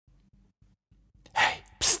 Hey,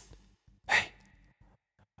 psst, hey,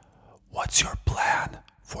 what's your plan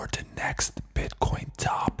for the next Bitcoin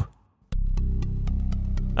top?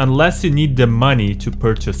 Unless you need the money to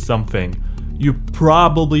purchase something, you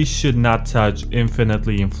probably should not touch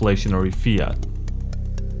infinitely inflationary fiat.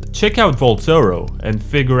 Check out Vaultoro and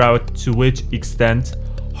figure out to which extent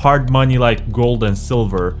hard money like gold and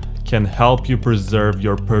silver can help you preserve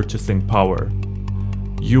your purchasing power.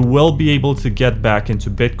 You will be able to get back into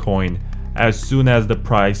Bitcoin as soon as the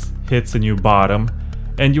price hits a new bottom,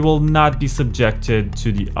 and you will not be subjected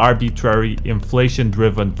to the arbitrary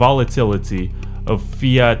inflation-driven volatility of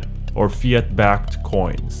fiat or fiat-backed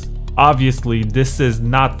coins. Obviously, this is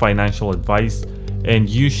not financial advice, and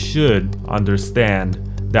you should understand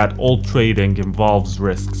that all trading involves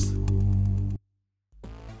risks.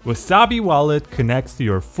 Wasabi Wallet connects to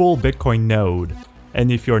your full Bitcoin node, and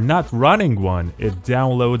if you're not running one, it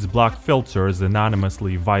downloads block filters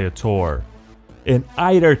anonymously via Tor. In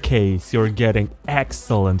either case, you're getting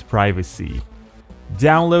excellent privacy.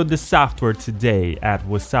 Download the software today at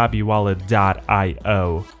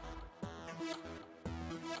wasabiwallet.io.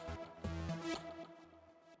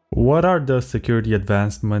 What are the security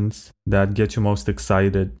advancements that get you most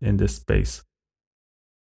excited in this space?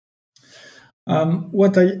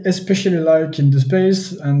 What I especially like in the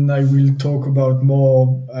space, and I will talk about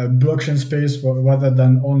more blockchain space rather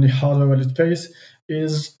than only hardware wallet space,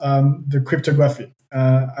 is the cryptography.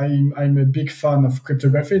 I'm a big fan of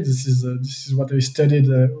cryptography. This is what I studied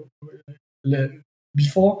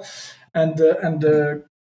before, and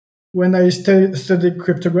when I studied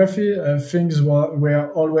cryptography, things were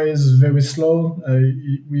always very slow.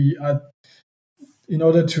 We had, in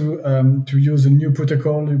order to use a new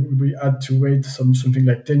protocol, we had to wait something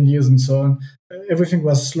like 10 years and so on. Everything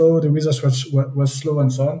was slow. The research was slow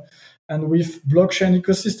and so on. And with blockchain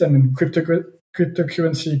ecosystem and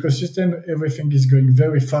cryptocurrency ecosystem, everything is going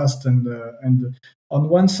very fast. And on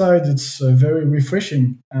one side, it's very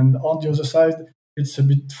refreshing, and on the other side, it's a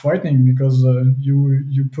bit frightening because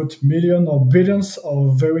you put millions or billions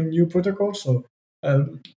of very new protocols. So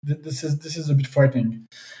this is a bit frightening.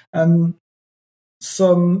 And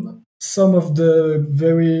some of the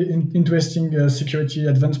very interesting security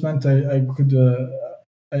advancement I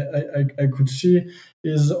could see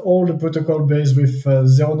is all the protocol based with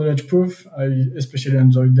zero knowledge proof. I especially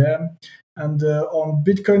enjoyed them. And on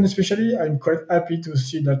Bitcoin especially, I'm quite happy to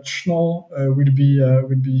see that Schnorr will be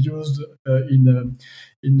used in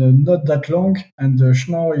not that long. And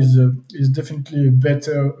Schnorr is definitely a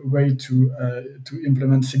better way to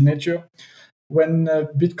implement signature. When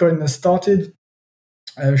Bitcoin started,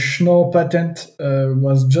 Schnorr patent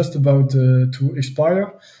was just about to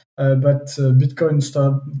expire, but Bitcoin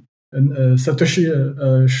Satoshi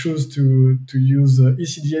chose to use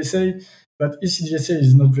ECDSA. But ECDSA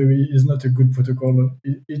is not a good protocol.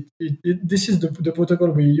 This is the protocol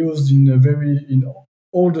we used in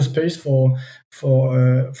all the space for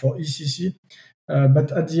ECC.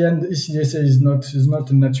 But at the end, ECDSA is not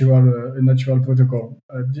a natural protocol.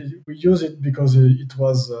 We use it because it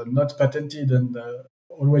was not patented and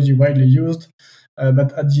already widely used.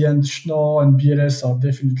 But at the end, Schnorr and BLS are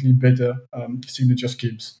definitely better signature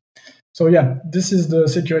schemes. So yeah, this is the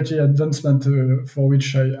security advancement for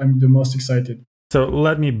which I'm the most excited. So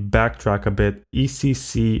let me backtrack a bit.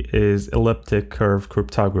 ECC is elliptic curve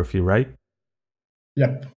cryptography, right?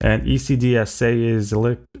 Yep. And ECDSA is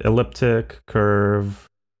elliptic curve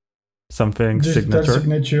something digital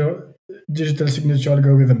signature. Digital signature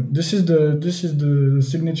algorithm. This is the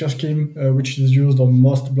signature scheme which is used on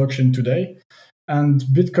most blockchain today. And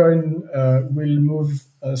Bitcoin will move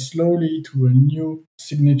slowly to a new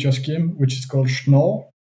signature scheme, which is called Schnorr.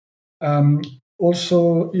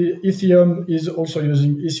 Also, Ethereum is also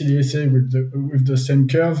using ECDSA with the same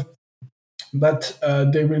curve, but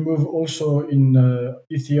they will move also in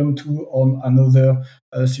Ethereum 2 on another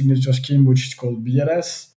signature scheme, which is called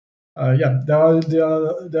BLS. There are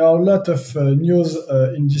a lot of news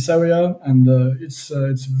in this area, and it's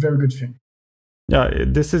a very good thing. Yeah,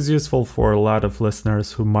 this is useful for a lot of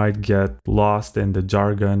listeners who might get lost in the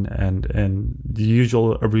jargon and the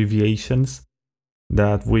usual abbreviations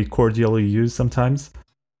that we cordially use sometimes.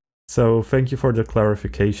 So thank you for the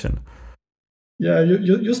clarification. Yeah,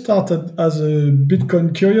 you started as a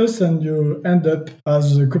Bitcoin curious and you end up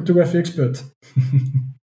as a cryptography expert.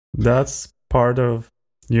 That's part of,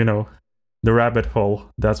 the rabbit hole.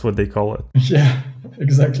 That's what they call it. Yeah,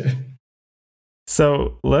 exactly.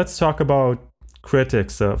 So let's talk about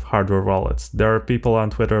critics of hardware wallets. There are people on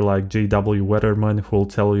Twitter like JW Wetterman who will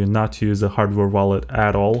tell you not to use a hardware wallet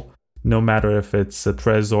at all, no matter if it's a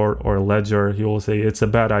Trezor or Ledger. He will say it's a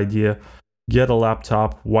bad idea. Get a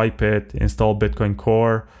laptop, wipe it, install Bitcoin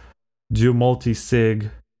Core, do multi-sig.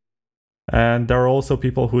 And there are also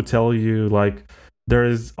people who tell you, like, there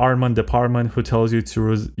is Armand Deparman who tells you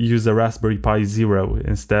to use a Raspberry Pi Zero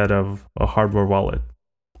instead of a hardware wallet.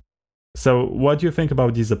 So what do you think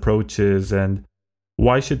about these approaches, and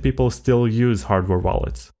why should people still use hardware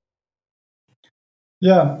wallets?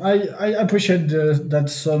 Yeah, I appreciate that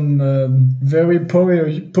some very power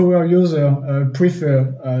user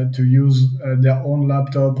prefer to use their own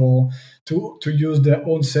laptop or to use their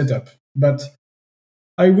own setup. But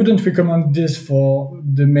I wouldn't recommend this for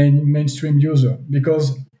the mainstream user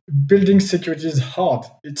because building security is hard.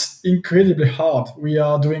 It's incredibly hard. We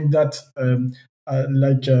are doing that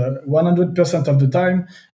 100% of the time,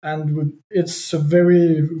 and it's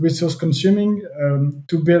very resource consuming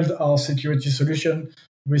to build our security solution.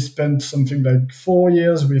 We spent something like 4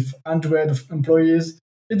 years with 100 employees.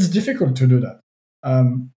 It's difficult to do that.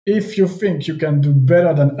 If you think you can do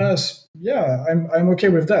better than us, yeah, I'm okay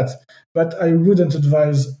with that. But I wouldn't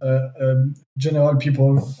advise general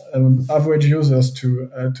people, average users, to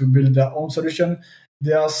build their own solution.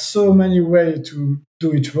 There are so many ways to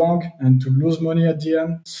do it wrong and to lose money at the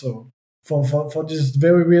end. So for this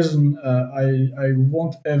very reason, I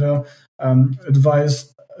won't ever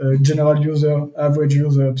advise a general user, average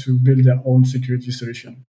user, to build their own security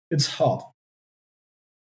solution. It's hard.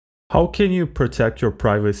 How can you protect your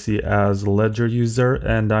privacy as a Ledger user?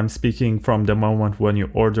 And I'm speaking from the moment when you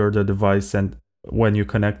order the device and when you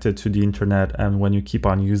connect it to the internet and when you keep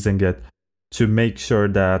on using it, to make sure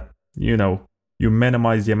that, you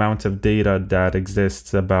minimize the amount of data that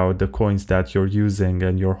exists about the coins that you're using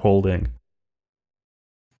and you're holding.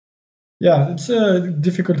 Yeah, it's a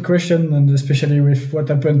difficult question, and especially with what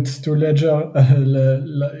happened to Ledger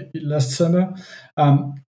last summer.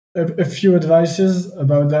 A few advices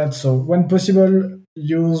about that. So, when possible,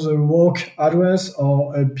 use a work address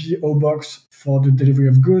or a PO box for the delivery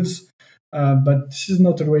of goods, but this is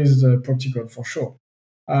not always practical for sure.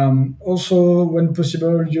 Also, when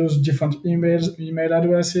possible, use different email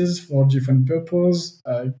addresses for different purposes.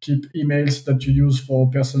 Keep emails that you use for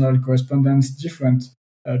personal correspondence different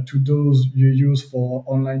to those you use for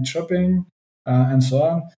online shopping, and so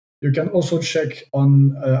on. You can also check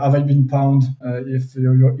on have I been pwned if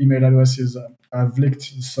your email addresses have leaked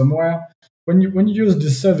somewhere. When you use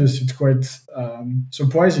this service, it's quite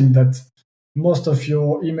surprising that most of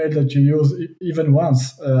your email that you use even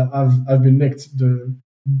once have been leaked. The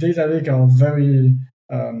data leak are very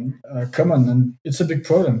common, and it's a big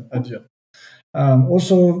problem at the end.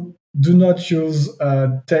 Also, do not use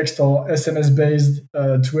text or SMS based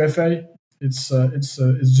 2FA.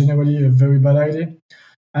 It's generally a very bad idea.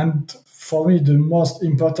 And for me, the most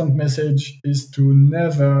important message is to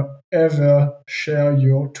never ever share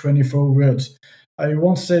your 24 words. I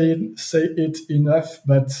won't say it enough,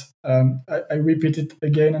 but I repeat it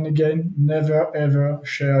again and again. Never ever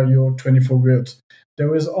share your 24 words.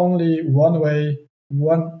 There is only one way,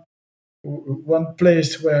 one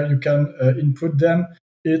place where you can input them.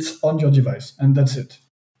 It's on your device, and that's it.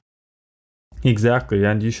 Exactly,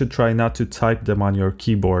 and you should try not to type them on your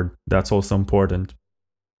keyboard. That's also important.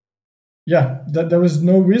 Yeah, there is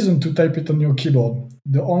no reason to type it on your keyboard.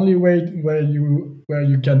 The only way where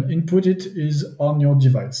you can input it is on your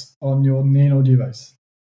device, on your Nano device.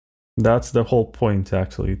 That's the whole point,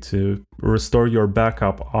 actually, to restore your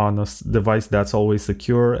backup on a device that's always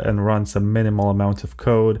secure and runs a minimal amount of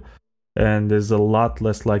code and is a lot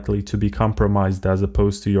less likely to be compromised as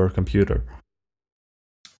opposed to your computer.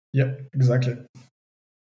 Yeah, exactly.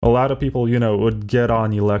 A lot of people, would get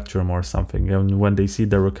on Electrum or something, and when they see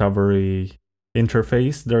the recovery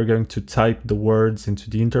interface, they're going to type the words into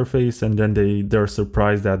the interface, and then they're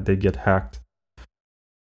surprised that they get hacked.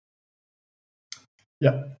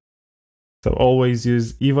 Yeah. So always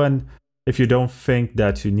use, even if you don't think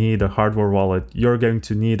that you need a hardware wallet, you're going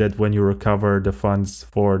to need it when you recover the funds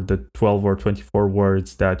for the 12 or 24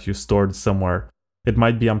 words that you stored somewhere. It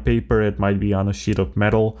might be on paper, it might be on a sheet of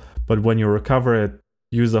metal, but when you recover it,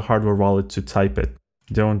 use a hardware wallet to type it.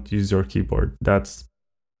 Don't use your keyboard. That's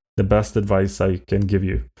the best advice I can give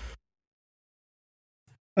you.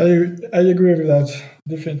 I agree with that,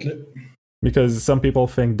 definitely. Because some people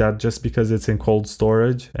think that just because it's in cold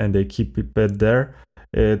storage and they keep it there,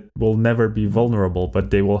 it will never be vulnerable, but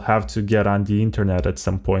they will have to get on the internet at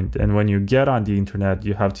some point. And when you get on the internet,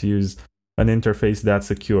 you have to use an interface that's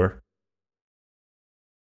secure.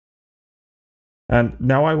 And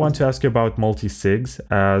now I want to ask you about multi-sigs,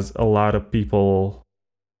 as a lot of people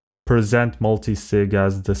present multi-sig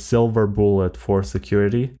as the silver bullet for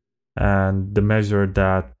security and the measure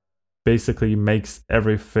that basically makes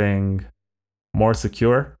everything more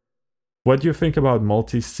secure. What do you think about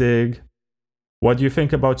multi-sig? What do you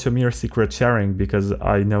think about Shamir secret sharing? Because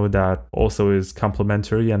I know that also is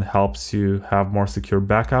complementary and helps you have more secure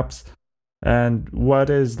backups. And what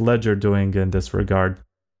is Ledger doing in this regard?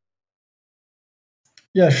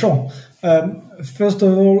 Yeah, sure. First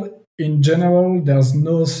of all, in general, there's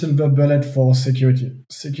no silver bullet for security.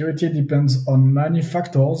 Security depends on many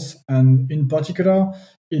factors, and in particular,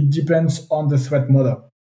 it depends on the threat model.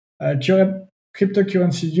 Current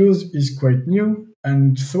cryptocurrency use is quite new,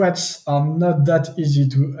 and threats are not that easy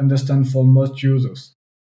to understand for most users.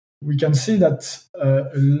 We can see that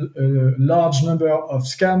a large number of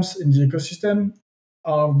scams in the ecosystem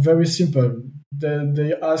are very simple.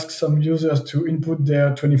 They ask some users to input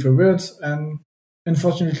their 24 words, and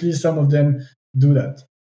unfortunately, some of them do that.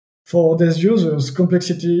 For these users,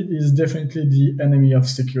 complexity is definitely the enemy of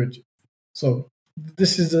security. So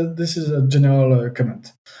this is a general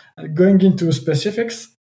comment. Going into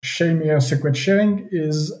specifics, Shamir secret sharing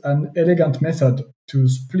is an elegant method to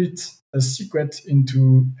split a secret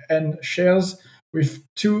into n shares with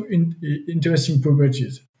two interesting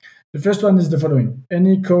properties. The first one is the following: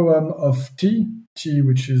 any quorum of t,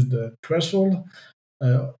 which is the threshold,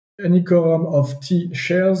 uh, any quorum of t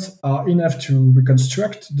shares are enough to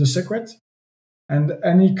reconstruct the secret, and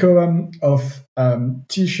any quorum of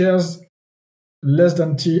t shares less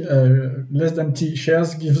than t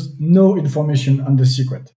shares gives no information on the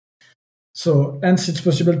secret. So hence it's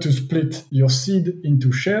possible to split your seed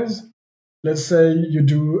into shares. Let's say you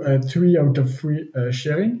do a 3 out of 3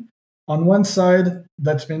 sharing. On one side,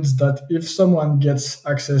 that means that if someone gets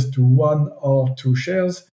access to 1 or 2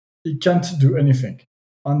 shares, he can't do anything.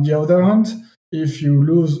 On the other hand, if you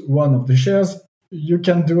lose one of the shares, you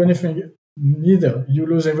can't do anything neither. You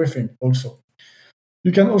lose everything also.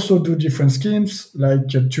 You can also do different schemes like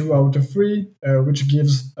 2 out of 3, which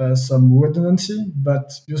gives some redundancy,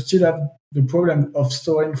 but you still have the problem of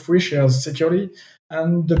storing free shares securely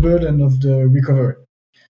and the burden of the recovery.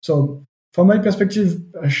 So, from my perspective,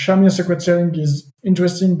 Shamir secret sharing is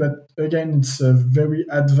interesting, but again, it's a very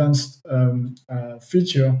advanced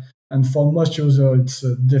feature, and for most users,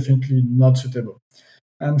 it's definitely not suitable.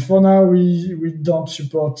 And for now, we don't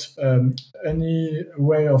support any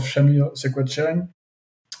way of Shamir secret sharing,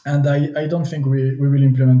 and I don't think we will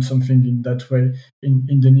implement something in that way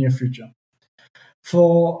in the near future.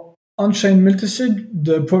 For on-chain multisig,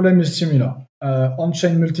 the problem is similar.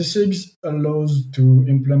 On-chain multisigs allows to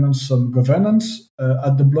implement some governance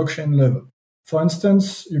at the blockchain level. For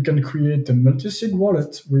instance, you can create a multisig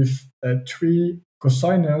wallet with 3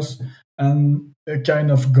 cosigners and a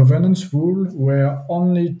kind of governance rule where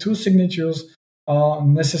only 2 signatures are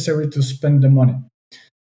necessary to spend the money.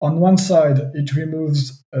 On one side, it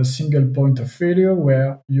removes a single point of failure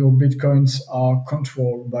where your bitcoins are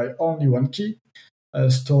controlled by only one key,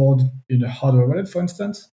 stored in a hardware wallet, for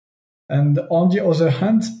instance. And on the other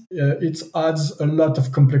hand, it adds a lot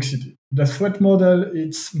of complexity. The threat model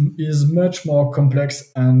is much more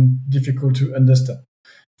complex and difficult to understand.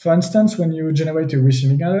 For instance, when you generate a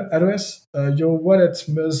receiving address, your wallet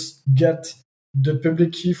must get the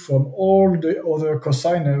public key from all the other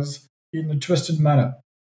cosigners in a trusted manner.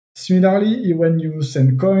 Similarly, when you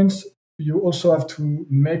send coins, you also have to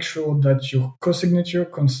make sure that your co-signature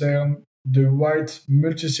concern the right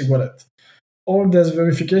multi-sig wallet. All this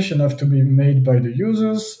verification have to be made by the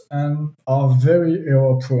users and are very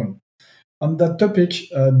error prone. On that topic,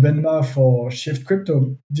 Ben Ma for Shift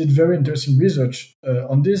Crypto did very interesting research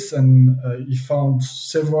on this, and he found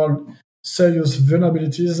several serious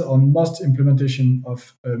vulnerabilities on most implementation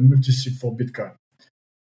of multisig for Bitcoin.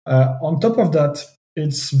 On top of that,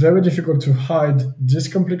 it's very difficult to hide this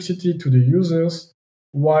complexity to the users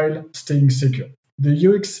while staying secure. The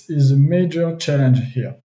UX is a major challenge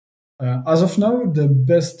here. As of now, the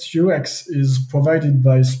best UX is provided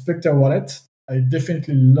by Spectre Wallet. I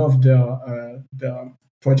definitely love their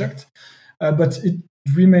project, but it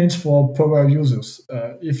remains for power users.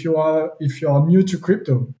 If you are new to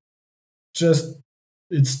crypto, just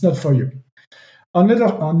it's not for you.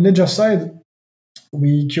 On Ledger side,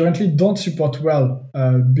 we currently don't support well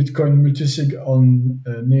Bitcoin multisig on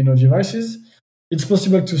Nano devices. It's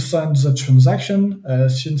possible to sign the transaction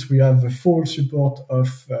since we have a full support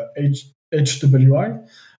of HWI,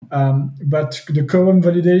 but the quorum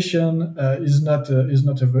validation is not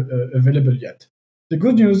available yet. The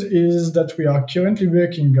good news is that we are currently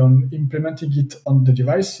working on implementing it on the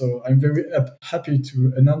device, so I'm very happy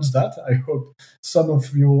to announce that. I hope some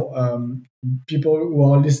of your people who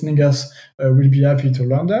are listening us will be happy to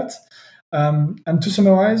learn that. And to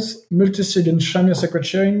summarize, multisig and Shamir secret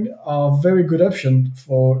sharing are very good options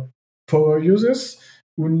for power users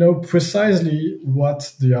who know precisely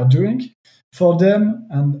what they are doing. For them,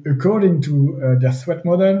 and according to their threat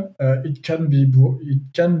model, it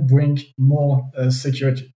can bring more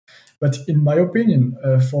security. But in my opinion,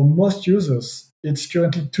 for most users, it's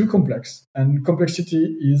currently too complex, and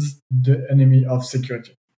complexity is the enemy of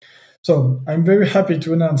security. So I'm very happy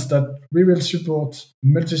to announce that we will support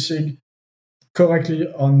multisig correctly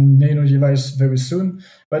on Nano device very soon,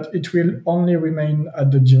 but it will only remain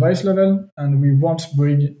at the device level, and we won't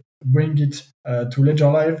bring it to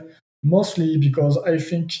Ledger Live, mostly because I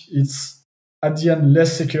think it's at the end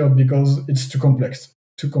less secure because it's too complex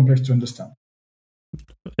to understand.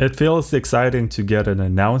 It feels exciting to get an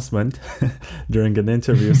announcement during an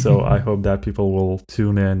interview, so I hope that people will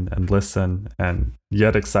tune in and listen and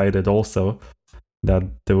get excited also that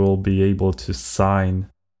they will be able to sign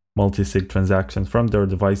multi-sig transactions from their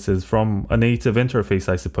devices from a native interface,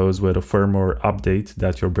 I suppose, with a firmware update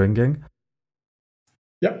that you're bringing.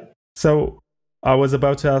 Yep. So I was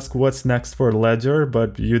about to ask what's next for Ledger,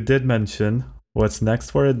 but you did mention what's next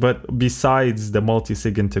for it. But besides the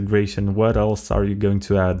multi-sig integration, what else are you going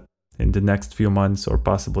to add in the next few months or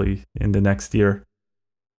possibly in the next year?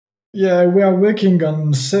 Yeah, we are working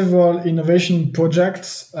on several innovation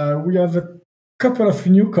projects. We have a couple of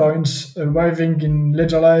new coins arriving in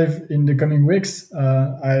Ledger Live in the coming weeks.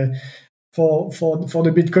 For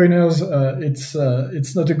the Bitcoiners,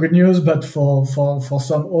 it's not a good news, but for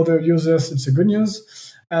some other users, it's a good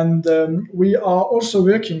news. And we are also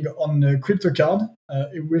working on a crypto card.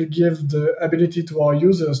 It will give the ability to our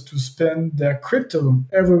users to spend their crypto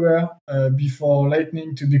everywhere before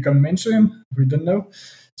Lightning to become mainstream. We don't know.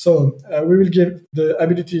 So we will give the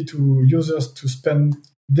ability to users to spend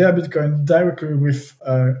their Bitcoin directly with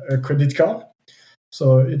a credit card.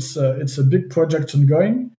 So it's a big project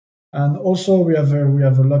ongoing. And also we have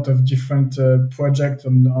a lot of different projects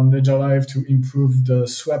on Ledger Live to improve the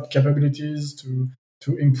swap capabilities, to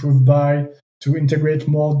improve buy, to integrate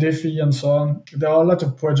more DeFi and so on. There are a lot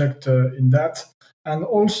of projects in that. And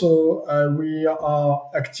also, we are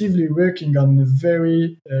actively working on a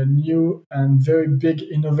very new and very big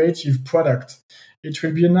innovative product. It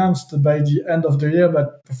will be announced by the end of the year,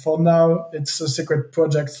 but for now, it's a secret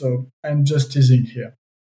project, so I'm just teasing here.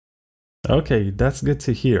 Okay, that's good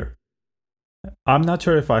to hear. I'm not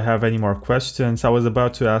sure if I have any more questions. I was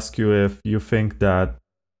about to ask you if you think that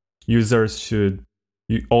users should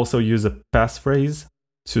also use a passphrase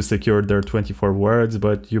to secure their 24 words,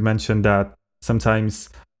 but you mentioned that sometimes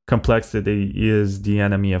complexity is the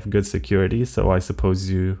enemy of good security, so I suppose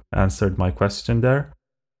you answered my question there.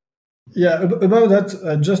 Yeah, about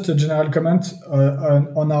that, just a general comment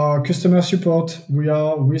on our customer support. We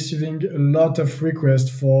are receiving a lot of requests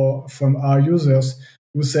from our users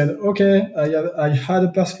who said, "Okay, I had a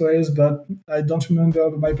passphrase, but I don't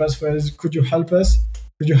remember my passphrase. Could you help us?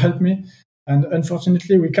 Could you help me?" And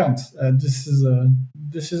unfortunately, we can't. This is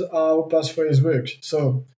how passphrase works.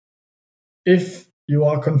 So, if you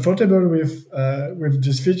are comfortable with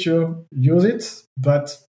this feature, use it.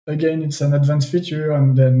 But again, it's an advanced feature,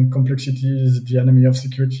 and then complexity is the enemy of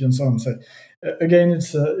security, and so on. So again,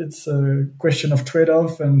 it's a question of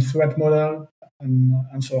trade-off and threat model, and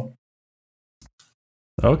so on.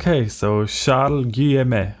 Okay, so Charles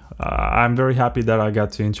Guillemet, I'm very happy that I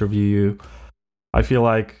got to interview you. I feel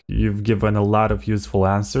like you've given a lot of useful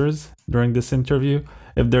answers during this interview.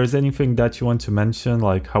 If there's anything that you want to mention,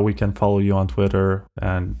 like how we can follow you on Twitter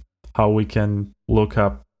and how we can look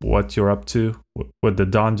up what you're up to with the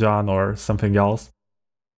Donjon or something else.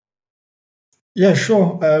 Yeah,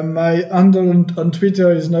 sure. My handle on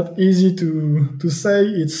Twitter is not easy to say.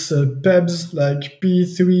 It's Pebs, like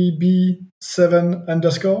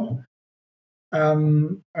P3B7_.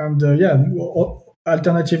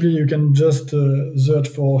 Alternatively, you can just search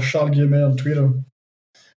for Charles Guillemet on Twitter.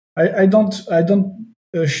 I don't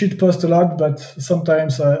shit post a lot, but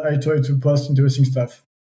sometimes I try to post interesting stuff.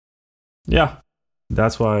 Yeah,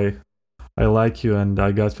 that's why I like you and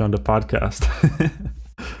I got you on the podcast.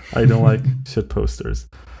 I don't like shit posters.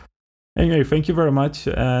 Anyway, thank you very much,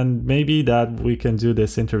 and maybe that we can do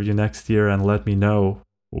this interview next year and let me know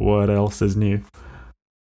what else is new.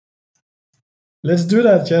 Let's do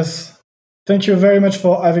that, yes. Thank you very much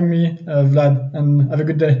for having me, Vlad, and have a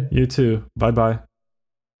good day. You too. Bye-bye.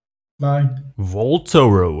 Bye.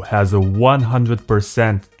 Vaultoro has a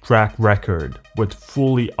 100% track record with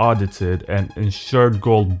fully audited and insured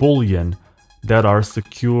gold bullion that are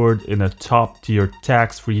secured in a top-tier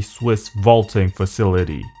tax-free Swiss vaulting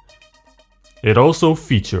facility. It also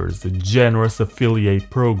features a generous affiliate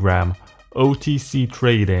program, OTC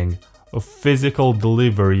trading, of physical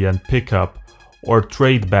delivery and pickup, or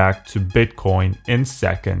trade back to Bitcoin in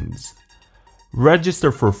seconds.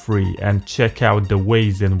 Register for free and check out the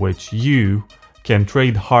ways in which you can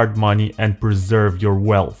trade hard money and preserve your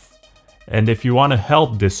wealth. And if you want to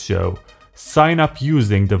help this show, sign up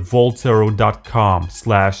using the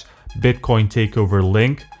vaultoro.com/Bitcoin takeover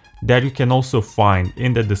link that you can also find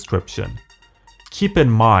in the description. Keep in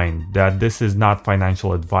mind that this is not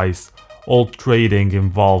financial advice. All trading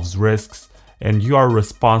involves risks, and you are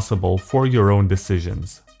responsible for your own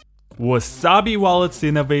decisions. Wasabi Wallet's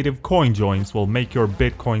innovative CoinJoins will make your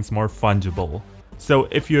Bitcoins more fungible. So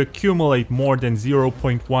if you accumulate more than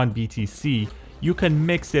 0.1 BTC, you can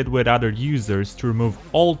mix it with other users to remove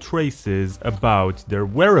all traces about their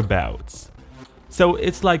whereabouts. So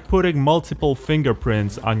it's like putting multiple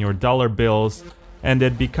fingerprints on your dollar bills, and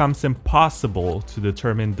it becomes impossible to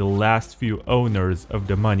determine the last few owners of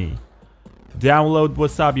the money. Download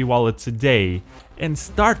Wasabi Wallet today and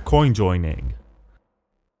start CoinJoining.